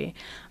inquiry.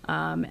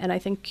 And I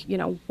think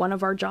one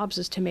of our jobs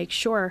is to make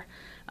sure.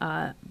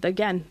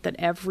 Again, that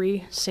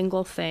every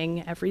single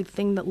thing,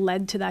 everything that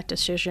led to that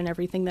decision,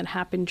 everything that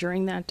happened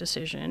during that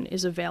decision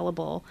is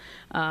available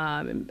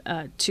to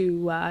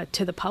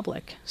the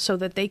public, so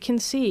that they can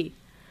see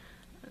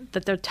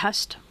that their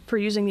test for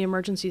using the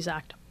Emergencies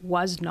Act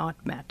was not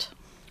met.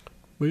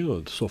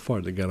 Well, so far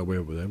they got away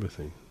with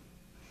everything.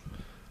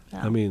 No.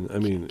 I mean,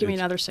 Give me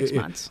another 6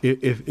 months.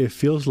 It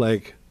feels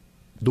like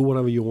do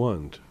whatever you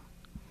want.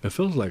 It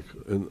feels like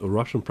a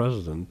Russian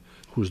president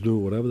who's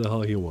doing whatever the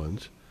hell he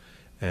wants,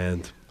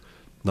 and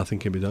nothing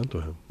can be done to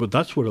him. But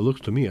that's what it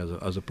looks to me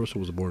as a person who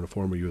was born in the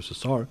former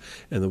USSR,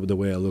 and the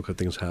way I look at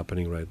things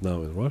happening right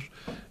now in Russia,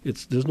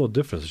 there's no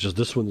difference. It's just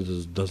this one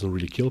doesn't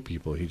really kill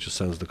people. He just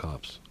sends the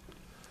cops.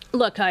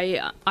 Look,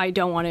 I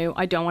don't want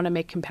to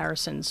make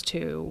comparisons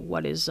to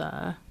what is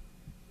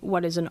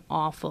an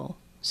awful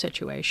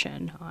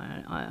situation,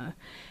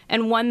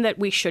 and one that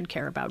we should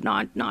care about.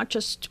 Not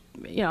just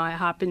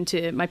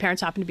my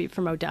parents happen to be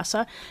from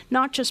Odessa,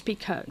 not just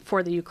because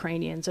for the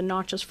Ukrainians, and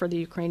not just for the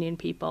Ukrainian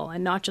people,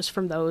 and not just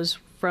from those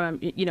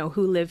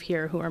who live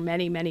here, who are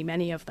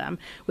many of them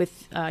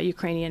with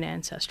Ukrainian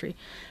ancestry,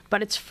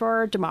 but it's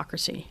for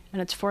democracy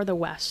and it's for the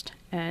West,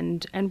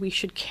 and we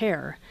should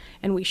care,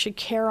 and we should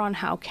care on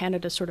how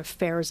Canada sort of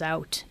fares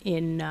out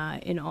in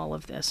all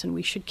of this, and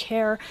we should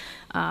care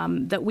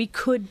that we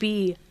could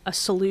be a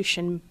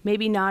solution,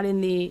 maybe not in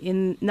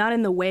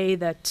the way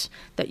that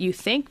you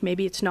think.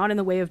 Maybe it's not in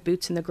the way of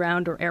boots in the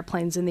ground or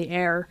airplanes in the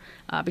air,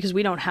 because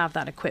we don't have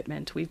that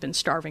equipment. We've been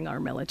starving our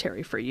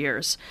military for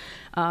years,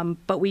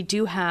 but we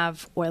do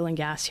have oil and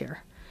gas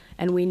here.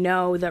 And we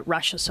know that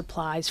Russia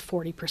supplies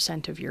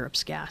 40% of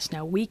Europe's gas.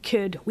 Now, we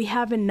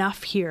have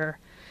enough here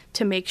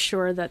to make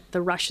sure that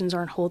the Russians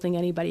aren't holding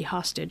anybody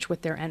hostage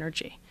with their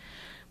energy.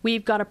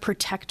 We've got to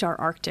protect our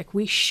Arctic.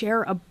 We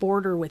share a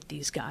border with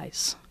these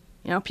guys.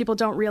 People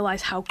don't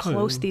realize how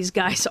close these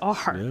guys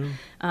are,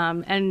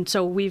 and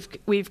so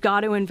we've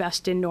got to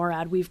invest in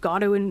NORAD. We've got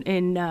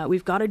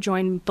to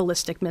join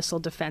ballistic missile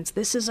defense.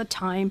 This is a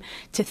time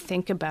to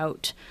think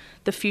about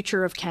the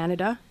future of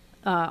Canada,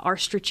 our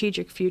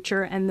strategic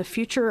future, and the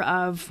future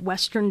of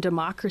Western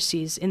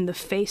democracies in the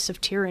face of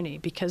tyranny,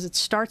 because it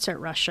starts at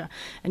Russia.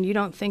 And you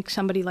don't think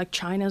somebody like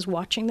China is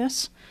watching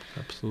this?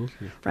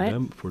 Absolutely. For Right?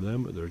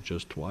 them, they're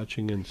just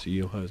watching and see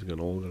how it's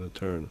all going to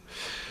turn.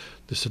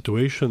 The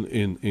situation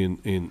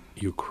in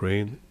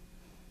Ukraine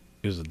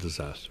is a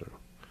disaster.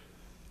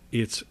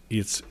 It's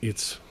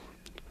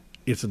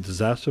a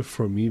disaster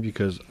for me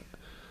because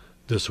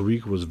this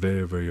week was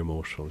very, very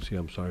emotional. See,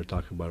 I'm sorry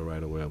talking about it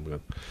right away.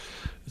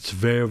 It's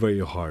very, very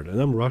hard, and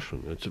I'm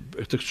Russian.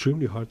 It's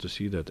extremely hard to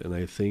see that, and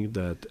I think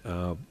that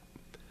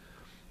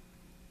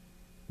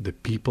the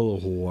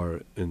people who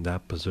are in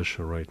that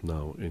position right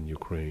now in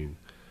Ukraine,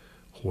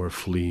 who are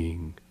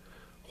fleeing,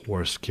 who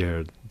are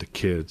scared, the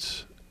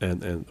kids,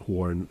 and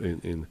who are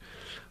in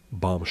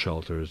bomb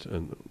shelters,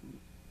 and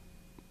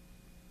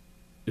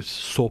it's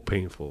so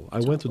painful.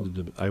 I went with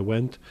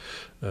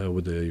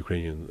the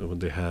Ukrainian when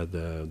they had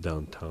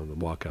downtown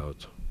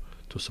walkout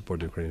to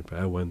support the Ukrainian.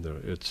 I went there.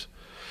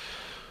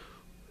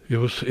 It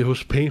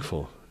was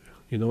painful,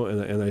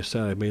 and I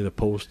said, I made a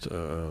post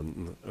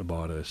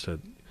about it. I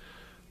said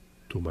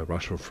to my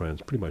Russian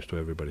friends, pretty much to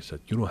everybody,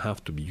 said, you don't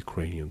have to be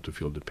Ukrainian to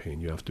feel the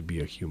pain. You have to be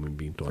a human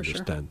being to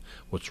understand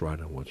what's right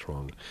and what's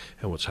wrong.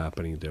 And what's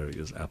happening there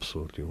is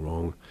absolutely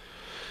wrong.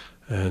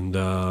 And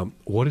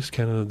what is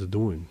Canada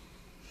doing?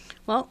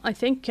 Well, I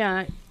think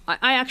I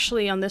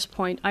actually, on this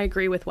point, I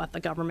agree with what the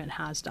government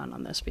has done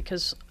on this,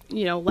 because,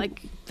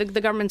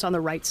 the government's on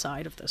the right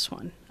side of this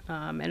one.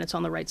 And it's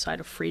on the right side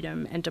of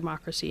freedom and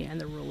democracy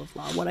and the rule of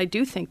law. What I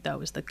do think,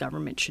 though, is that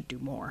government should do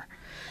more.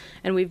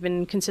 And we've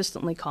been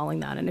consistently calling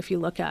that. And if you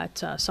look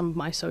at some of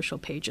my social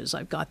pages,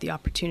 I've got the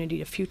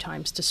opportunity a few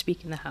times to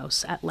speak in the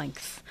House at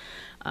length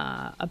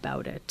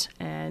about it.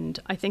 And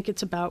I think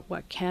it's about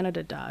what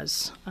Canada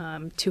does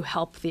to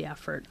help the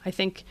effort. I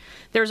think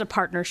there's a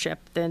partnership,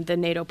 the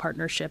NATO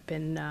partnership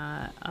in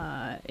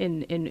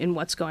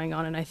what's going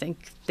on, and I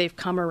think they've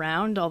come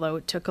around, although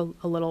it took a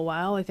little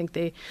while. I think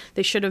they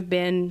should have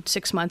been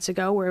 6 months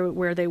ago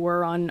where they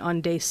were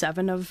on day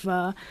 7 of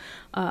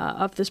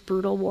this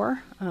brutal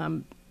war.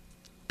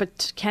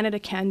 But Canada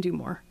can do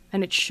more.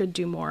 And it should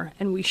do more.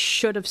 And we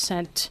should have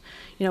sent,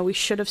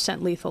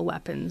 lethal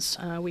weapons.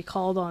 We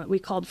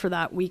called for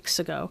that weeks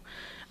ago.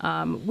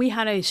 We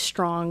had a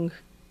strong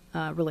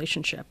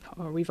relationship,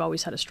 or we've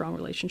always had a strong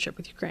relationship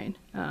with Ukraine,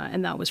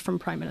 and that was from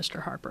Prime Minister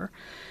Harper.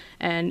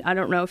 And I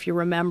don't know if you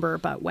remember,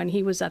 but when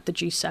he was at the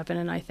G7,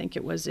 and I think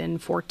it was in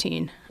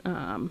 2014,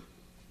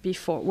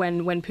 before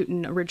when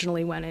Putin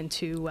originally went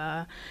into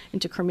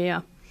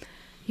Crimea,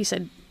 he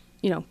said,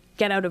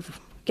 get out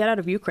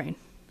of Ukraine,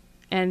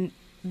 and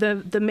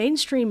the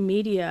mainstream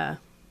media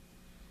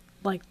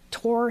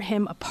tore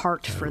him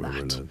apart for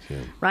that. Yeah.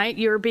 Right?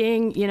 You're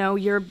being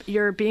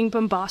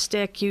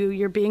bombastic,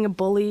 you're being a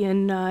bully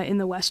in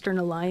the Western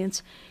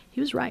Alliance. He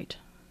was right.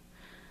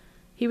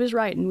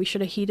 And we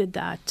should have heeded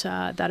that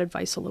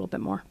advice a little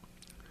bit more.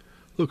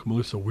 Look,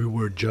 Melissa, we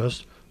were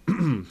just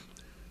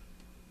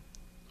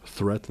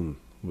threatened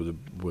with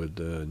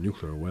a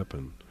nuclear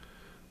weapon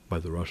by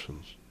the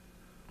Russians.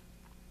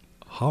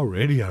 How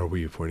ready are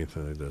we for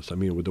anything like this? I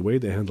mean, with the way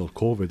they handle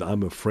COVID,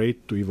 I'm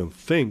afraid to even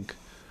think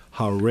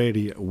how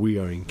ready we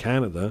are in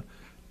Canada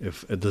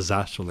if a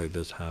disaster like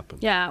this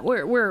happens. Yeah,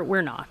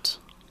 we're not.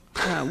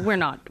 We're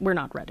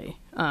not ready.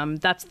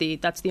 That's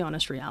the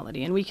honest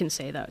reality, and we can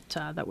say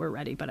that we're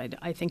ready. But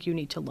I think you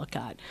need to look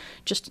at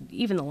just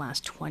even the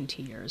last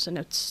 20 years, and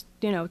it's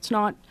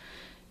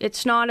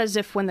not as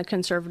if when the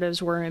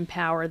Conservatives were in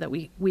power that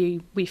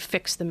we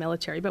fixed the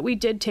military, but we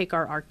did take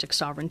our Arctic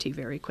sovereignty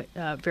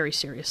very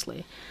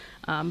seriously.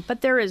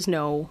 But there's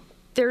no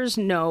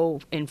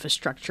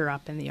infrastructure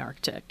up in the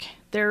Arctic.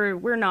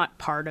 We're not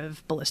part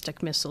of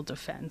ballistic missile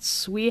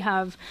defense. We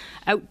have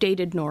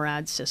outdated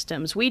NORAD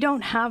systems. We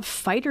don't have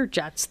fighter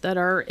jets that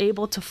are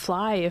able to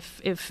fly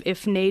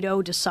if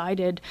NATO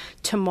decided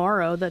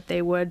tomorrow that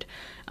they would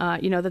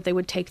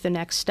take the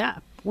next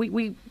step.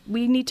 We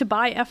need to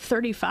buy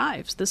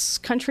F-35s. This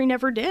country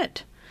never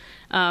did.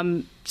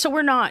 So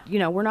we're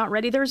not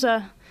ready. There was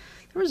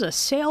a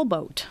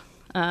sailboat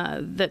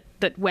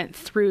that went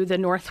through the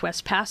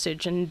Northwest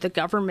Passage, and the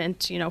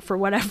government, for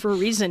whatever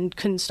reason,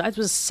 couldn't stop. It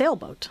was a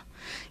sailboat.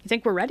 You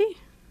think we're ready?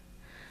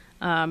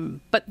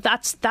 But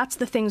that's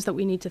the things that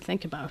we need to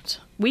think about.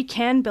 We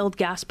can build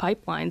gas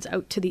pipelines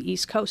out to the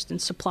East Coast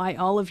and supply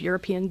all of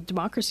European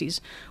democracies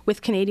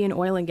with Canadian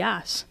oil and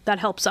gas. That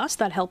helps us,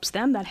 that helps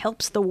them, that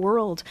helps the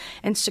world.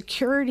 And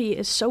security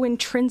is so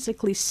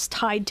intrinsically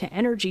tied to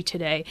energy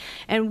today,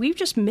 and we've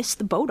just missed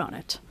the boat on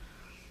it.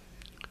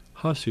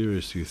 How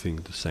serious do you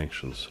think the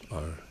sanctions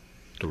are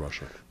to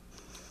Russia?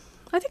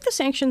 I think the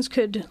sanctions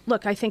could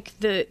look. I think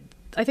the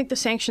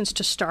sanctions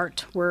to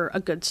start were a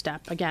good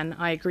step. Again,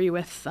 I agree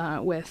with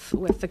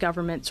the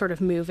government sort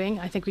of moving.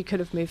 I think we could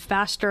have moved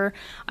faster.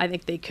 I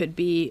think they could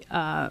be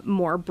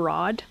more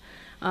broad.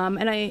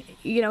 And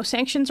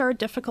sanctions are a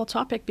difficult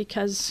topic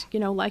because,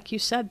 like you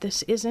said,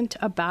 this isn't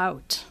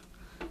about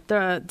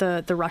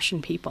the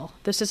Russian people.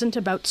 This isn't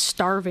about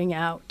starving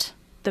out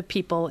the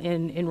people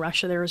in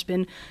Russia. There has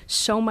been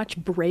so much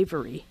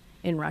bravery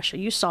in Russia.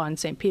 You saw in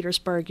St.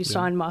 Petersburg, you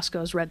saw in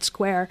Moscow's Red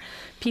Square,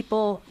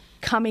 people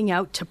coming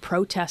out to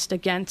protest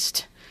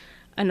against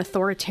an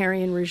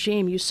authoritarian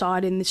regime. You saw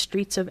it in the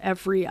streets of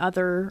every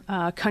other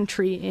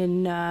country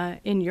in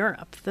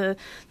Europe. The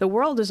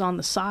world is on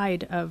the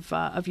side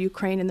of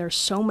Ukraine, and there's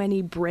so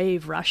many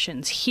brave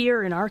Russians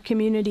here in our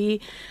community.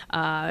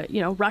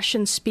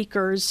 Russian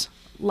speakers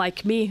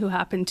like me, who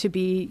happen to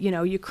be,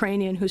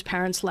 Ukrainian, whose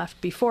parents left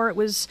before it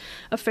was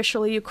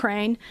officially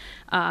Ukraine.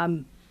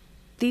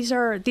 These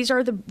are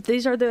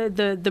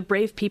the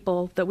brave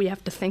people that we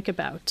have to think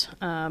about.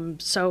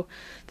 So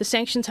the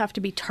sanctions have to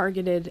be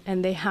targeted,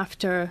 and they have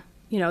to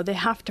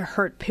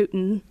hurt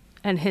Putin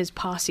and his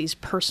posse's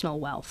personal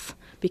wealth,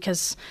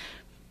 because,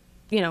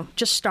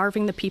 just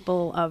starving the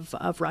people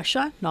of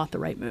Russia, not the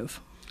right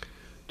move.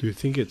 Do you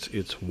think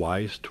it's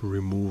wise to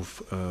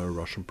remove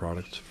Russian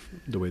products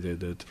the way they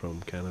did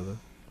from Canada?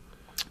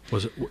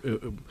 Was it?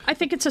 I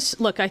think it's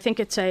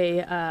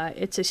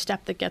a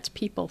step that gets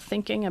people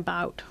thinking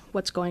about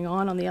what's going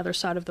on the other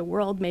side of the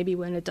world. Maybe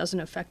when it doesn't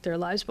affect their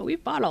lives, but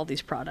we've bought all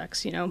these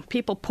products.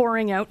 People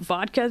pouring out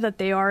vodka that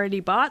they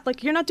already bought.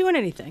 Like, you're not doing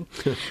anything,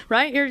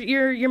 right?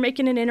 You're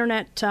making an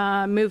internet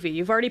movie.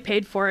 You've already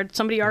paid for it.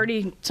 Somebody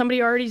already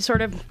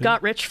sort of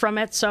got rich from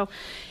it. So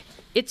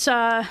it's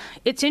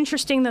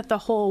interesting that the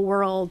whole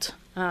world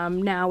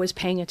now is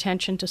paying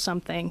attention to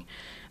something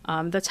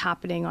that's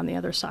happening on the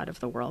other side of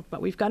the world.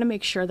 But we've got to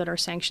make sure that our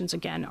sanctions,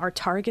 again, are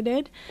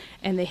targeted,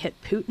 and they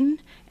hit Putin,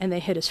 and they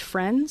hit his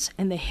friends,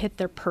 and they hit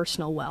their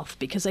personal wealth,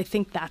 because I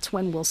think that's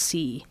when we'll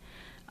see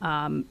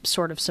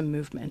sort of some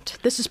movement.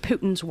 This is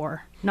Putin's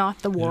war, not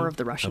the war of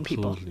the Russian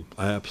people.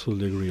 I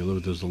absolutely agree.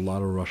 Look, there's a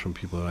lot of Russian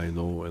people that I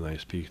know and I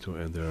speak to,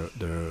 and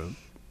they're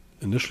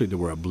initially they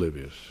were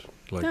oblivious,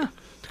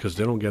 because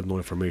they don't get no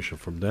information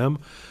from them.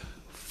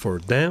 For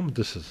them,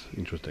 this is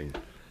interesting.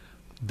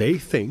 They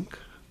think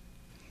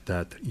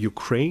that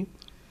Ukraine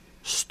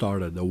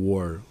started a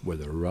war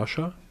with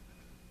Russia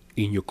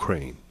in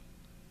Ukraine.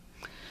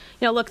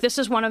 Look, this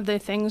is one of the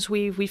things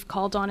we've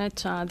called on it.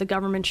 The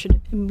government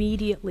should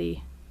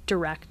immediately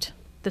direct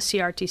the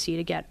CRTC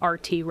to get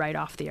RT right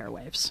off the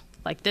airwaves.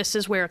 Like, this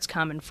is where it's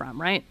coming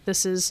from, right?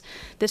 This is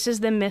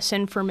the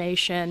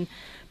misinformation.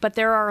 But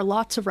there are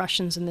lots of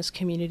Russians in this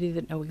community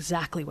that know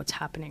exactly what's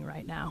happening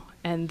right now,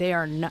 and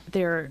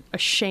they're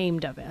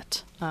ashamed of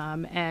it.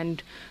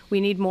 And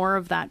we need more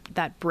of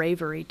that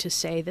bravery to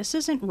say this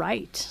isn't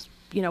right.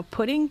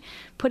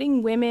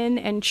 Putting women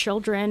and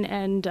children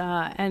and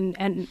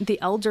the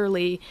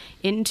elderly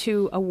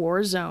into a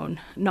war zone,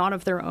 not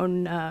of their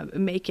own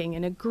making,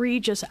 an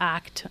egregious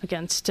act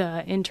against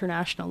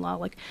international law.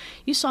 Like,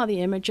 you saw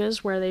the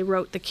images where they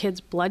wrote the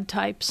kids' blood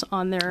types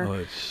on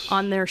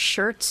their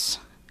shirts.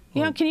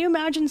 Can you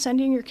imagine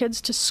sending your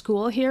kids to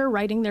school here,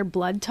 writing their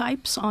blood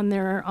types on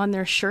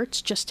their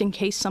shirts just in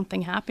case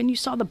something happened? You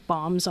saw the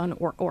bombs on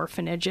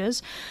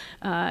orphanages.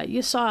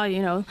 You saw,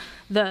 the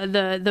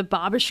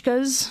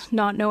babushkas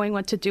not knowing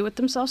what to do with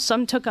themselves.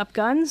 Some took up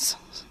guns,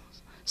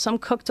 some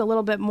cooked a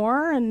little bit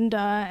more, and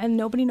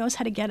nobody knows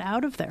how to get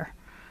out of there.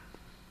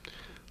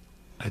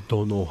 I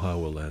don't know how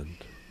it will end.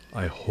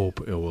 I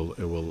hope it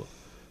will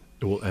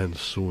end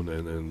soon,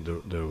 and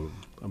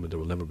there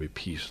will never be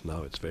peace.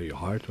 Now it's very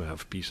hard to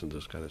have peace in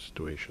this kind of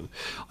situation.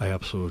 I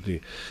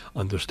absolutely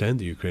understand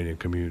the Ukrainian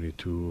community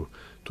to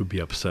be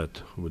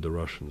upset with the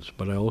Russians,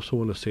 but I also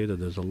want to say that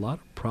there's a lot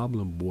of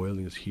problem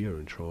boiling here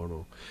in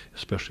Toronto,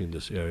 especially in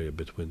this area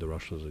between the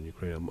Russians and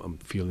Ukraine. I'm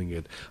feeling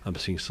it. I'm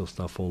seeing some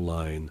stuff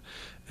online,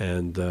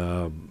 and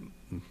I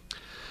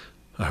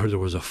heard there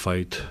was a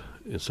fight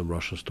in some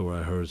Russian store.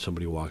 I heard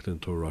somebody walked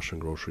into a Russian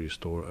grocery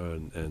store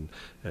and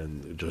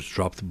just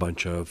dropped a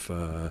bunch of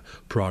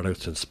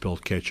products and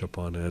spilled ketchup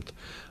on it.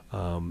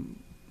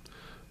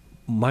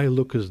 My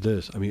look is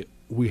this. I mean,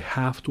 we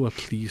have to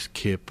at least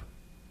keep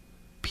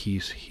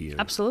peace here.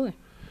 Absolutely.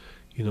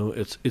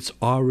 It's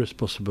our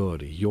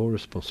responsibility, your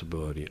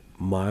responsibility,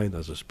 mine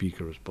as a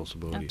speaker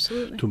responsibility,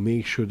 Absolutely. to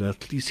make sure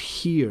that at least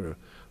here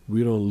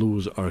we don't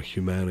lose our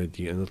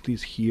humanity, and at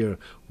least here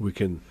we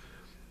can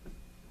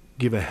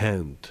give a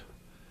hand,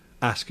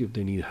 ask if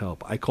they need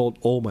help. I called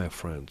all my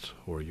friends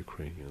who are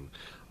Ukrainian.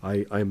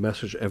 I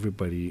message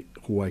everybody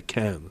who I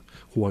can,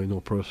 who I know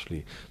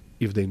personally.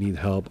 If they need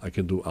help,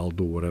 I'll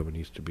do whatever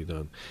needs to be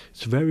done.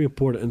 It's very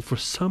important. And for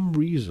some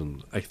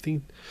reason, I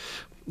think,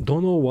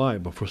 don't know why,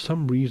 but for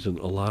some reason,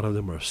 a lot of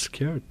them are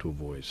scared to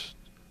voice.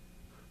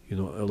 A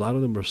lot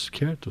of them are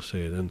scared to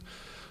say it. And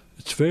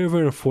it's very,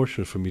 very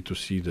unfortunate for me to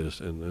see this.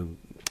 And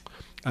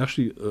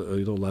actually,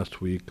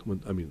 last week,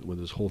 when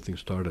this whole thing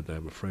started, I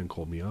have a friend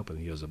called me up, and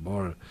he has a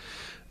bar,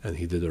 and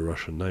he did a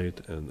Russian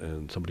night,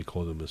 and somebody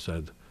called him and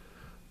said,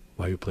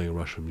 "Why are you playing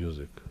Russian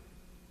music?"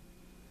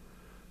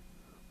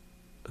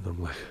 And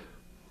I'm like,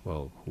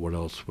 well, what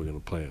else we're going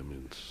to play? I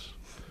mean,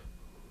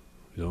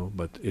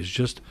 but it's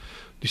just, do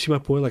you see my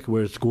point, like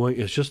where it's going?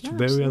 It's just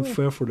very absolutely.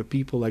 Unfair for the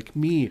people like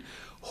me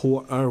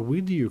who are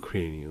with the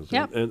Ukrainians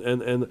Yep.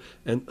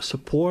 and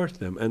support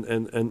them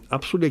and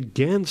absolutely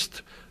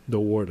against the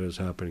war that is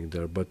happening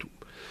there. But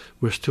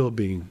we're still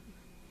being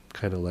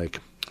kind of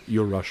like,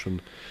 you're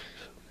Russian.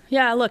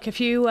 Yeah, look, if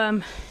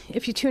you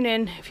tune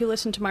in, if you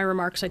listen to my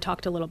remarks, I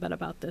talked a little bit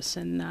about this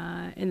in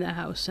the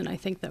House, and I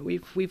think that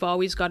we've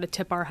always got to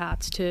tip our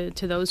hats to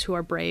those who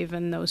are brave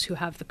and those who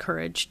have the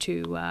courage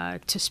to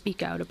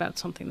speak out about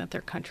something that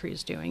their country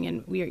is doing.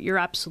 And you're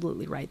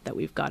absolutely right that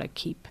we've got to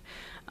keep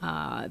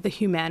the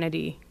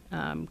humanity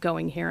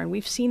going here, and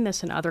we've seen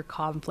this in other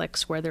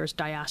conflicts where there's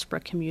diaspora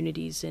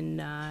communities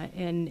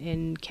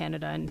in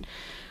Canada.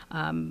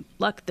 And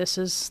look, this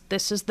is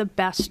the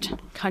best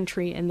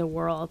country in the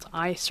world.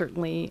 I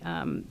certainly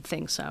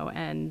think so.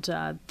 And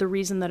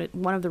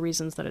one of the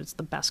reasons that it's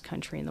the best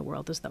country in the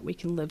world is that we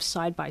can live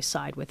side by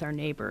side with our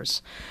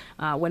neighbors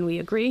when we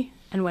agree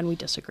and when we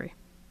disagree.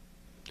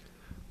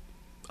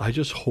 I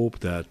just hope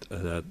that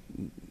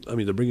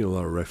they're bringing a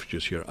lot of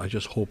refugees here. I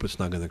just hope it's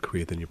not going to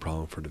create any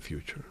problem for the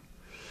future.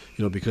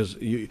 Because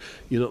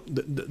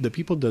the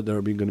people that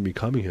are going to be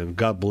coming here,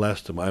 God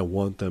bless them. I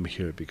want them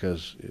here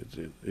because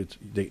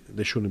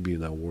they shouldn't be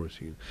in that war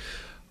scene.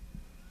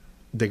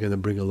 They're going to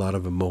bring a lot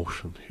of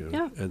emotion here,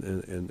 Yeah.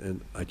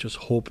 and I just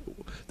hope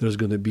there's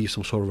going to be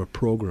some sort of a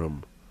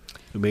program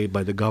made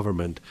by the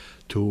government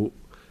to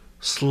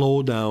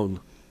slow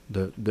down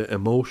the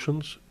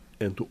emotions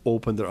and to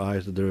open their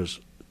eyes that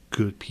there's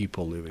good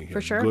people living here,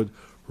 For sure. good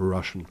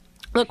Russian.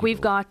 Look, people.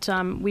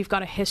 we've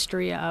got a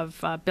history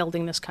of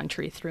building this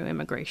country through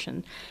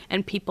immigration,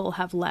 and people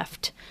have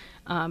left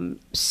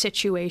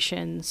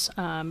situations,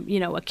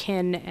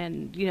 akin,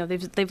 and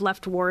they've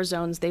left war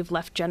zones, they've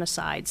left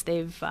genocides,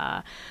 they've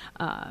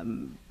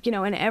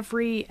and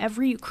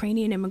every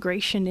Ukrainian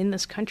immigration in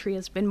this country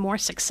has been more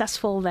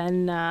successful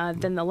than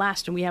the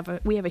last, and we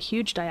have a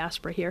huge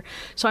diaspora here.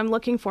 So I'm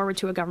looking forward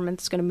to a government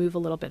that's going to move a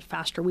little bit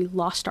faster. We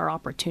lost our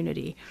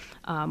opportunity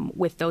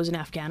with those in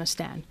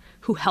Afghanistan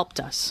who helped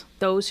us,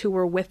 those who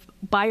were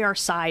by our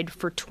side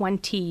for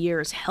 20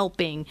 years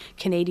helping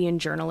Canadian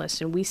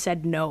journalists, and we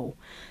said no.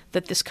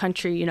 That this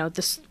country,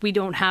 we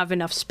don't have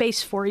enough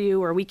space for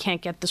you, or we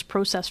can't get this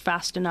process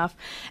fast enough.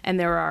 And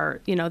there are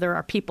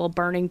people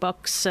burning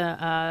books,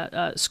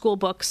 school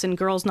books, and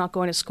girls not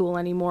going to school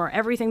anymore.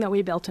 Everything that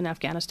we built in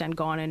Afghanistan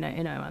gone in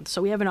a month.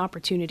 So we have an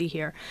opportunity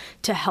here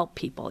to help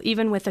people,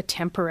 even with a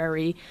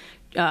temporary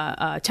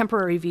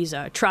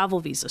visa, travel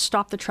visa,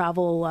 stop the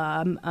travel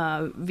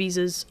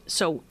visas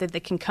so that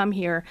they can come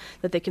here,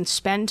 that they can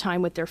spend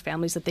time with their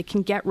families, that they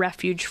can get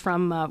refuge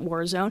from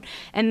war zone.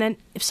 And then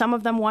if some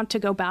of them want to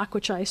go back,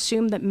 which I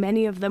assume that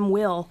many of them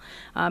will,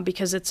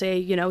 because it's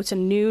a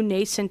new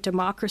nascent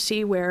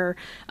democracy where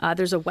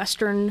there's a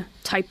Western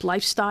type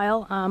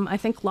lifestyle. I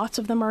think lots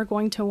of them are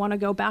going to want to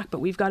go back, but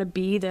we've got to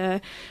be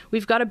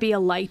a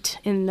light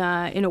in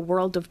a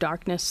world of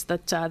darkness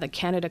that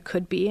Canada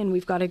could be, and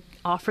we've got to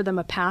offer them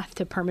a path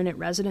to permanent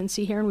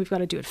residency here, and we've got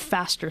to do it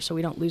faster so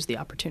we don't lose the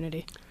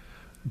opportunity.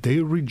 They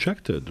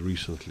rejected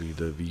recently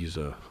the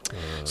visa.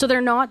 So they're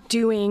not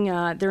doing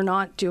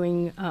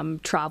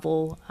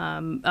travel.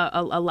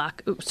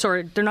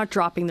 They're not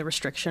dropping the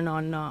restriction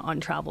on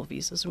travel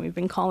visas, and we've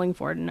been calling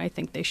for it, and I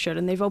think they should.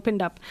 And they've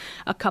opened up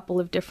a couple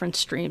of different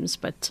streams,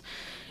 but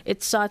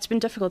it's been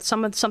difficult.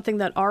 Something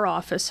that our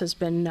office has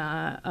been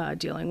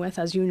dealing with,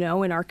 as you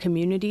know, in our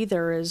community,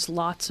 there is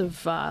lots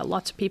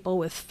of people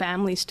with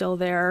families still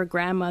there,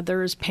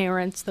 grandmothers,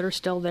 parents that are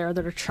still there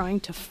that are trying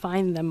to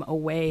find them a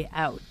way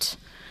out.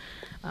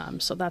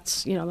 So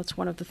that's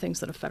one of the things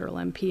that a federal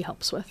MP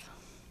helps with.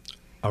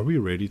 Are we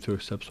ready to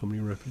accept so many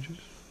refugees?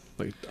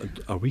 Like,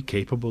 are we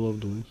capable of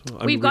doing so?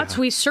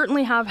 We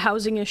certainly have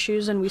housing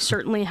issues, and we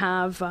certainly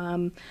have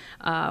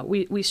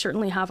we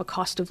certainly have a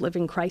cost of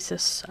living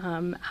crisis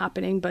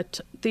happening.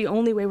 But the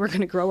only way we're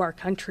going to grow our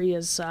country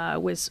is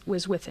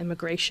with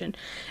immigration,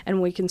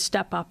 and we can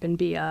step up and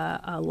be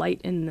a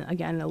light in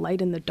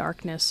the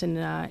darkness in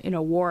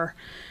a war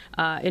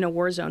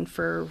zone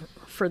for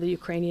the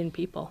Ukrainian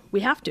people.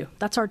 We have to.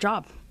 That's our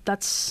job.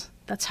 That's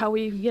how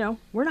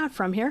we're not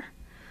from here.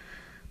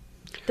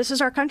 This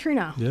is our country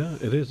now. Yeah,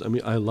 it is. I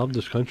mean, I love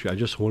this country. I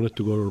just want it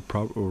to go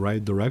to the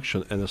right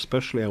direction. And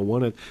especially I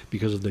want it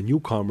because of the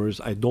newcomers.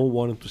 I don't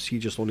want them to see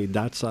just only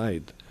that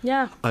side.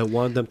 Yeah. I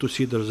want them to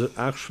see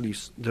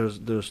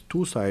there's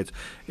two sides.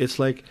 It's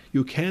like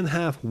you can't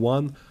have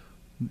one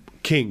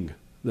king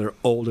there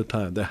all the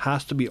time. There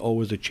has to be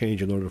always a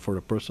change in order for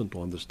the person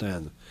to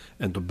understand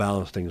and to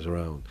balance things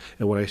around.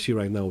 And what I see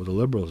right now with the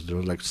Liberals,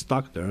 they're like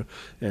stuck there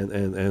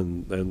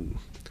and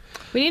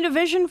we need a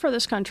vision for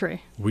this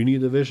country. We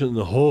need a vision,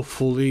 and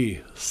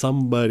hopefully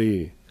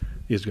somebody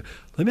is good.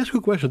 Let me ask you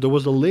a question. There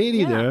was a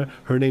lady there.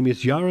 Her name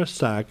is Yara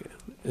Sack,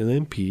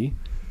 an MP.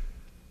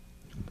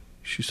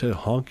 She said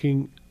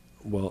honking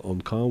while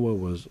on convoy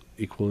was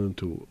equivalent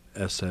to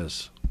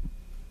SS.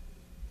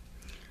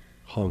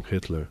 Honk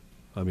Hitler.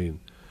 I mean,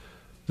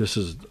 this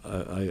is...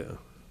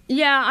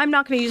 Yeah, I'm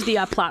not going to use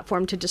the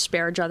platform to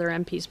disparage other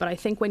MPs, but I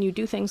think when you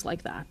do things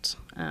like that,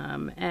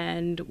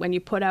 and when you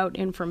put out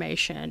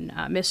information,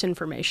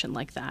 misinformation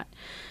like that,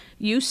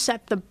 you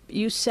set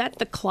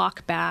the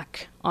clock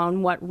back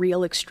on what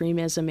real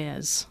extremism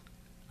is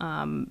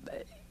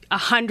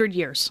 100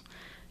 years.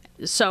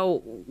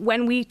 So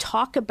when we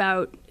talk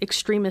about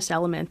extremist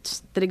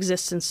elements that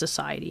exist in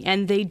society,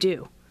 and they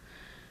do,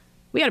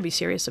 we got to be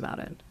serious about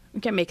it.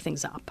 We can't make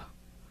things up.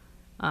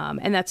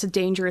 And that's a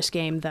dangerous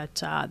game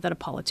that a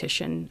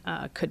politician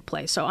could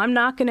play. So I'm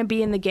not going to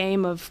be in the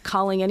game of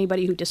calling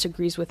anybody who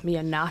disagrees with me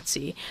a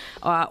Nazi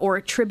or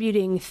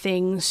attributing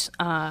things,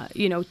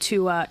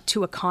 to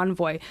a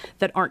convoy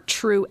that aren't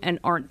true and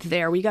aren't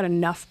there. We got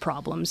enough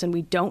problems, and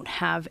we don't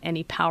have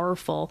any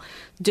powerful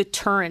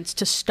deterrents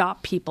to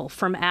stop people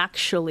from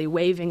actually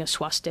waving a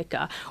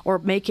swastika or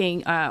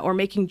making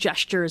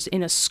gestures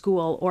in a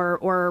school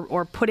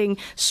or putting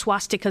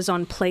swastikas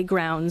on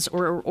playgrounds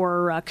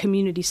or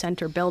community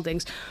center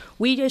buildings.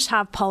 We just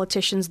have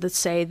politicians that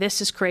say, this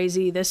is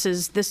crazy, this,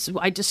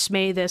 I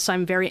dismay this,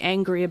 I'm very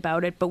angry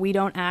about it, but we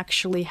don't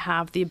actually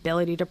have the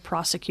ability to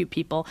prosecute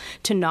people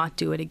to not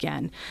do it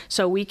again.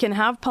 So we can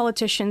have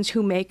politicians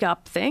who make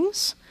up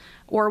things,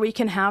 or we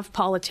can have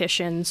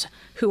politicians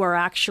who are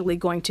actually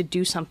going to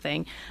do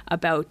something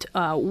about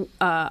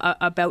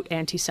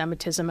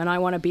anti-Semitism, and I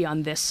want to be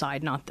on this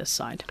side, not this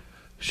side.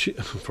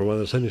 From what I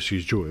understand,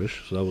 she's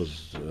Jewish, so that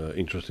was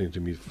interesting to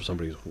me for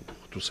somebody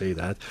to say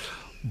that.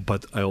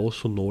 But I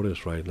also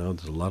notice right now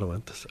there's a lot of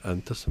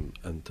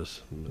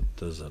anti-Semitism.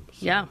 So,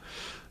 yeah,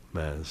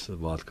 man, it's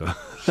vodka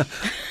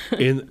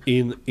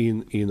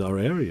in our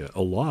area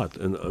a lot,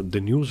 and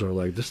the news are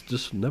like this.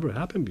 This never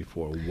happened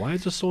before. Why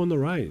is this so on the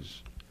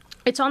rise?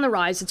 It's on the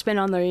rise. It's been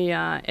on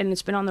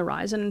the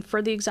rise, and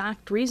for the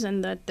exact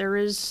reason that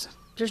there's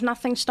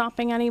nothing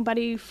stopping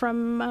anybody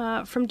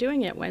from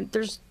doing it. When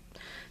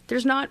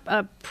there's not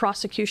a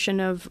prosecution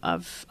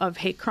of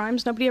hate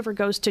crimes. Nobody ever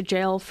goes to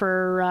jail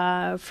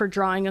for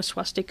drawing a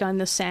swastika in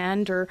the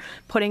sand or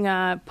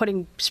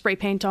putting spray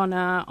paint on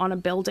a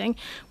building.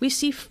 We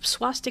see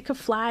swastika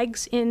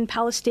flags in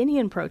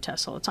Palestinian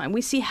protests all the time.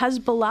 We see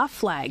Hezbollah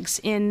flags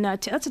in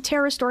that's a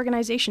terrorist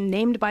organization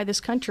named by this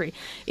country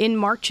in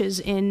marches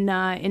in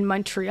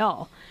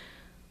Montreal.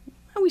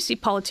 And we see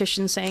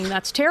politicians saying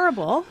that's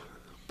terrible.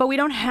 But we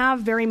don't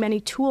have very many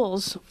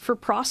tools for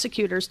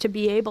prosecutors to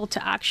be able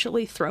to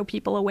actually throw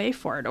people away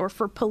for it, or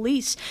for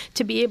police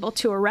to be able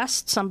to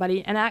arrest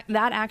somebody and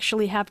that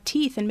actually have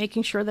teeth in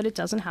making sure that it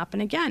doesn't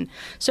happen again.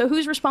 So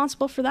who's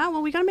responsible for that?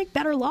 Well, we got to make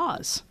better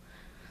laws.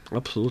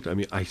 Absolutely. I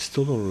mean, I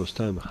still don't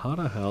understand how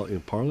the hell in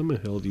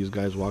Parliament Hill these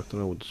guys walked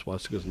around with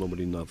swastikas,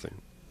 nobody, nothing.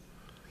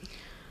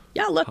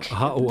 Yeah, look,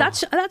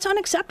 that's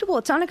unacceptable.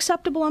 It's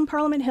unacceptable on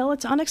Parliament Hill.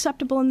 It's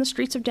unacceptable in the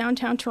streets of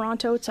downtown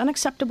Toronto. It's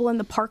unacceptable in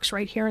the parks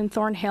right here in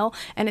Thornhill.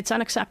 And it's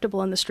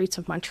unacceptable in the streets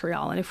of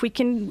Montreal. And if we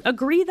can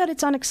agree that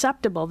it's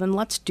unacceptable, then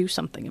let's do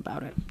something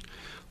about it.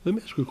 Let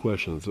me ask you a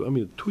question. I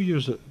mean, 2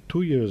 years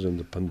in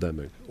the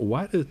pandemic,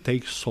 why did it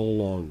take so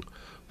long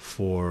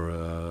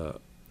for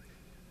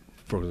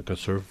the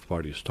Conservative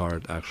Party to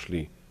start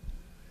actually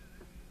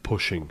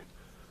pushing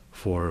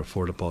for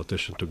the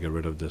politician to get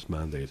rid of this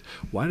mandate?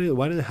 Why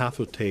did it have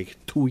to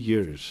take 2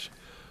 years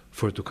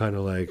for it to kind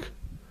of like,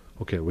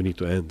 okay, we need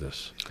to end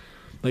this?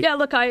 Like, yeah,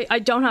 look, I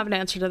don't have an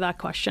answer to that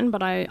question,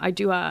 but I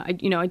do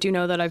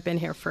know that I've been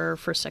here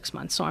for 6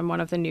 months, so I'm one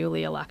of the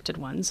newly elected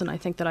ones, and I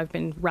think that I've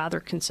been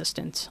rather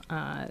consistent,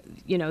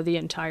 the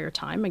entire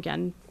time.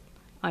 Again,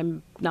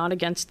 I'm not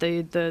against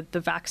the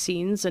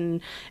vaccines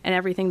and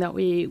everything that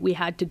we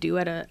had to do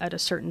at a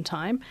certain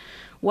time.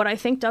 What I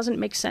think doesn't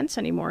make sense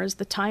anymore is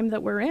the time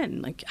that we're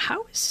in. Like,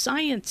 how is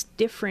science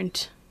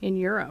different in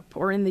Europe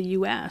or in the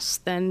U.S.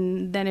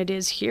 than it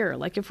is here?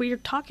 Like, if we are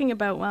talking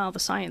about, well, the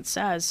science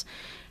says,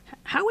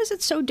 how is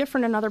it so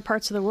different in other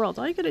parts of the world?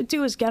 All you got to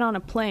do is get on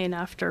a plane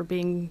after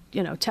being,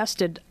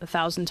 tested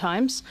 1,000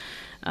 times.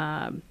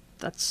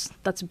 That's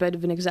a bit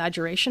of an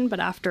exaggeration, but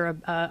after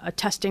a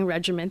testing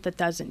regimen that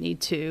doesn't need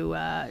to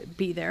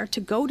be there, to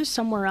go to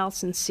somewhere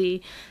else and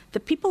see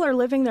that people are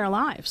living their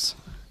lives.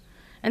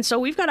 And so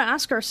we've got to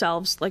ask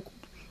ourselves, like,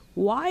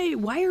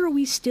 why are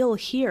we still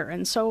here?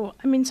 And so,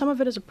 I mean, some of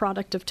it is a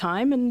product of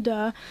time,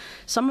 and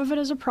some of it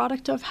is a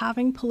product of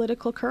having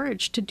political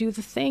courage to do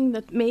the thing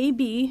that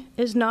maybe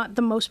is not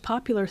the most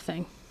popular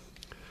thing.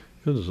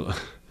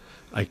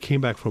 I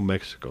came back from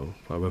Mexico.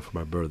 I went for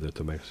my birthday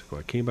to Mexico.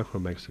 I came back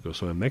from Mexico.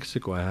 So in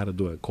Mexico, I had to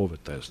do a COVID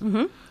test.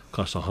 Mm-hmm.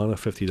 Cost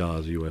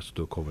 $150 US to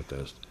do a COVID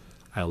test.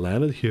 I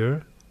landed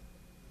here.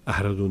 I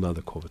had to do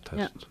another COVID test.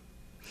 Yeah.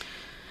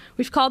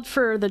 We've called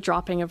for the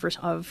dropping of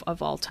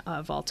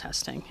all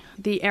testing.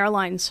 The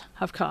airlines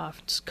have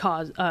called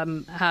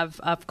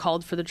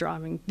for the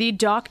dropping. The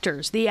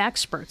doctors, the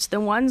experts, the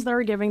ones that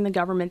are giving the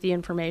government the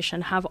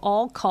information, have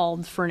all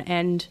called for an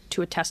end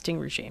to a testing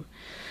regime.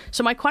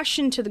 So my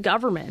question to the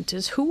government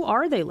is, who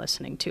are they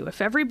listening to?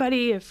 If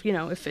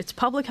it's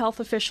public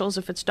health officials,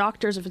 if it's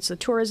doctors, if it's the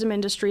tourism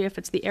industry, if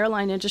it's the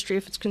airline industry,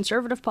 if it's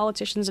conservative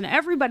politicians, and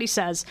everybody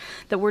says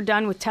that we're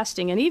done with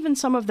testing, and even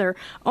some of their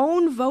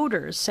own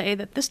voters say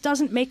that this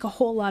doesn't make a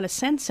whole lot of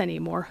sense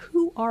anymore,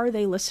 who are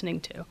they listening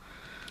to?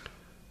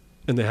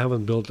 And they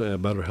haven't built a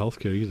better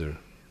healthcare either.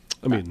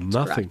 I mean,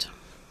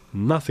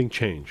 nothing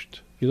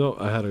changed.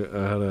 I had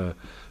a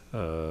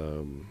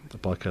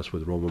podcast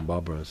with Roman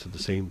Barbara, and said the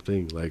same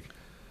thing. Like,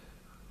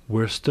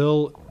 we're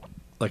still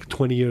like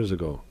 20 years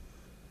ago,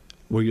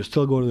 where you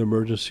still go to an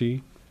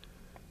emergency,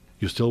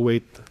 you still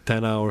wait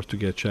 10 hours to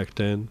get checked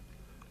in,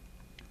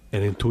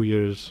 and in 2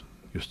 years,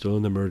 you're still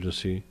in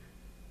emergency,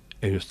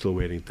 and you're still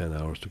waiting 10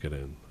 hours to get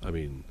in. I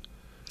mean...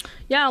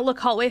 Yeah, look,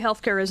 hallway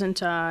healthcare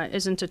isn't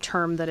a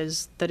term that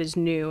is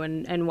new,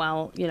 and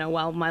while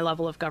my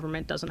level of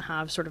government doesn't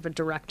have sort of a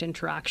direct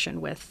interaction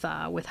with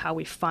how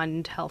we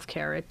fund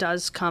healthcare, it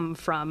does come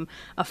from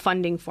a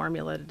funding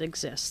formula that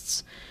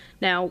exists.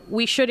 Now,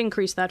 we should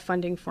increase that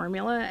funding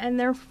formula, and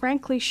there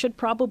frankly should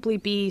probably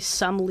be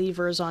some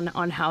levers on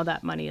how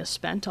that money is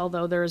spent,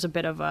 although there is a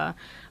bit of a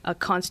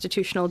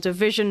constitutional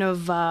division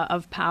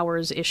of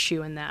powers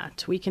issue in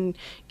that. We can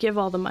give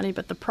all the money,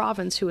 but the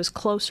province, who is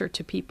closer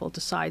to people,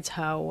 decides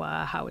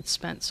how it's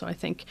spent. So I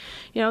think,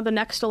 the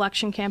next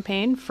election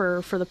campaign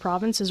for the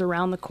province is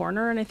around the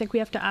corner, and I think we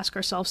have to ask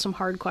ourselves some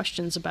hard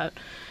questions about,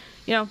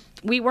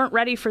 we weren't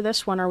ready for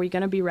this one. Are we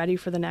going to be ready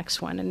for the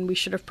next one? And we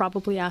should have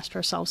probably asked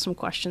ourselves some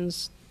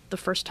questions the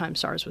first time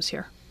SARS was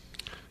here.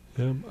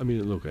 Yeah, I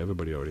mean, look,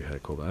 everybody already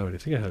had COVID. I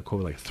think I had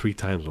COVID like 3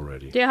 times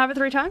already. Do you have it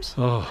 3 times?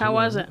 Oh, how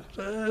was it?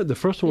 The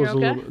first one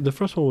was the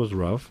first one was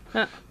rough.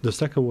 The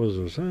second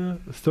was the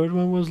third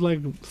one was like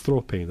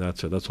throat pain.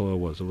 That's it. That's all it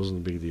was. It wasn't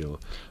a big deal.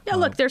 Yeah,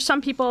 look, there's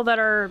some people that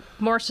are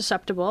more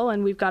susceptible,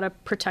 and we've got to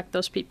protect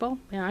those people.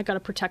 I got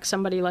to protect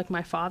somebody like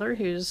my father,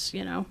 who's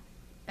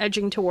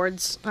edging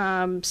towards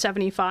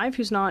 75,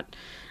 who's not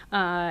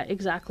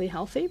exactly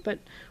healthy, but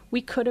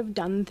we could have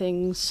done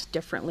things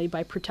differently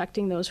by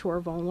protecting those who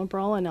are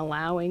vulnerable and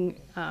allowing,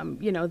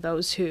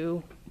 those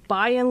who,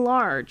 by and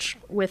large,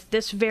 with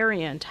this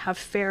variant, have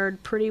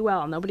fared pretty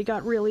well. Nobody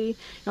got really,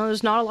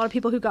 there's not a lot of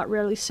people who got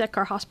really sick.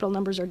 Our hospital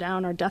numbers are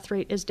down. Our death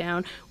rate is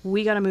down.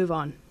 We got to move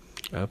on.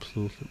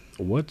 Absolutely.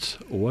 What's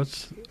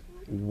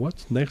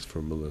next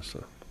for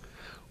Melissa?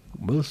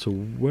 Melissa,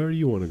 where do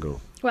you want to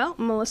go? Well,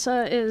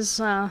 Melissa is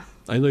I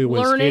know you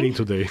went skating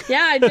today.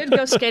 Yeah, I did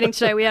go skating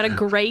today. We had a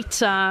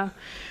great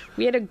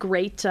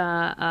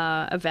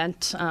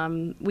event.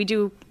 We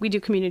do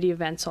community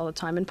events all the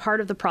time, and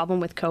part of the problem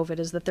with COVID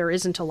is that there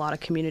isn't a lot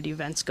of community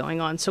events going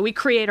on. So we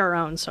create our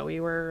own. So we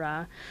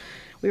were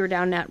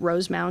down at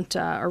Rosemount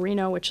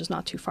Arena, which is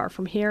not too far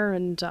from here,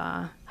 and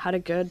had a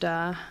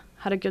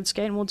good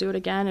skate, and we'll do it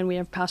again. And we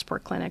have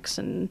passport clinics,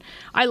 and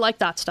I like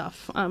that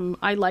stuff.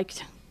 I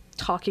liked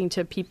talking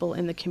to people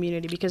in the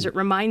community because it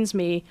reminds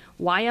me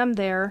why I'm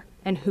there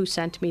and who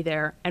sent me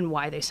there and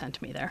why they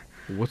sent me there.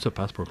 What's a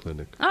passport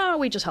clinic? Oh,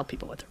 we just help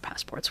people with their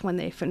passports when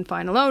they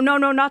final. Oh, no,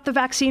 not the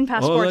vaccine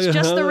passports,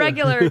 just the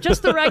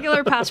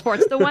regular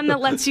passports, the one that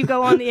lets you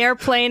go on the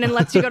airplane and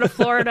lets you go to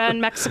Florida and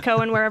Mexico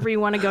and wherever you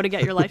want to go to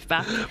get your life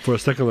back. For a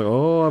second, I'm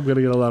going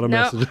to get a lot of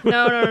messages.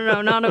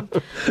 No, not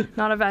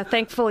a.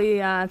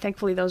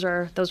 Thankfully, those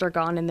are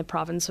gone in the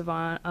province of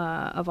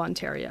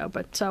Ontario.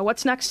 But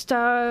what's next?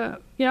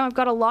 I've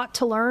got a lot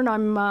to learn.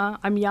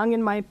 I'm young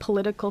in my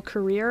political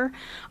career.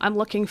 I'm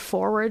looking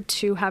forward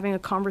to having a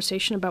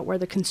conversation about where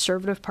the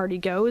Conservative Party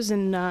goes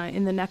in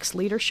the next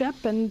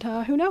leadership, and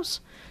who knows?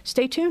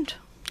 Stay tuned.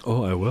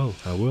 Oh, I will.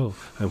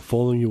 I'm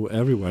following you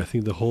everywhere. I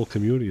think the whole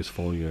community is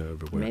following you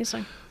everywhere.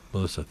 Amazing.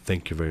 Melissa,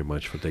 thank you very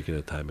much for taking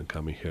the time and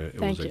coming here.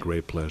 It was a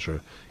great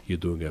pleasure. You're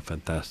doing a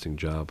fantastic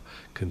job.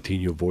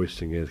 Continue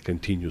voicing it.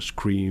 Continue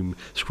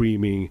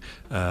screaming,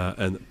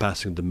 and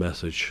passing the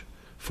message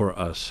for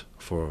us,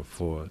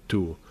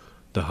 to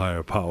the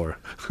higher power.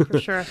 For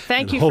sure.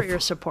 Thank you for your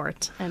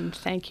support, and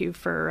thank you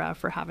for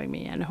having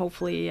me. And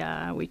hopefully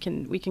we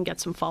can get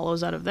some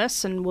follows out of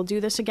this, and we'll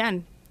do this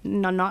again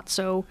in a not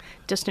so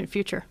distant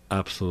future.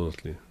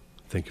 Absolutely.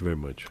 Thank you very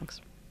much.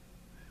 Thanks.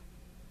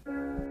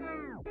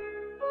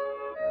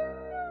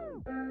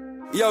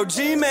 Yo,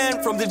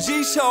 G-Man from the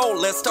G Show.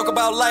 Let's talk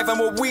about life and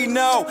what we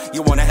know.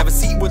 You wanna have a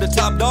seat with the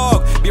top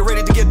dog? Be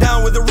ready to get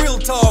down with the real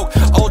talk.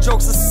 All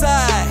jokes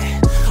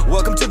aside,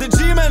 welcome to the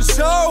G-Man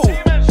Show.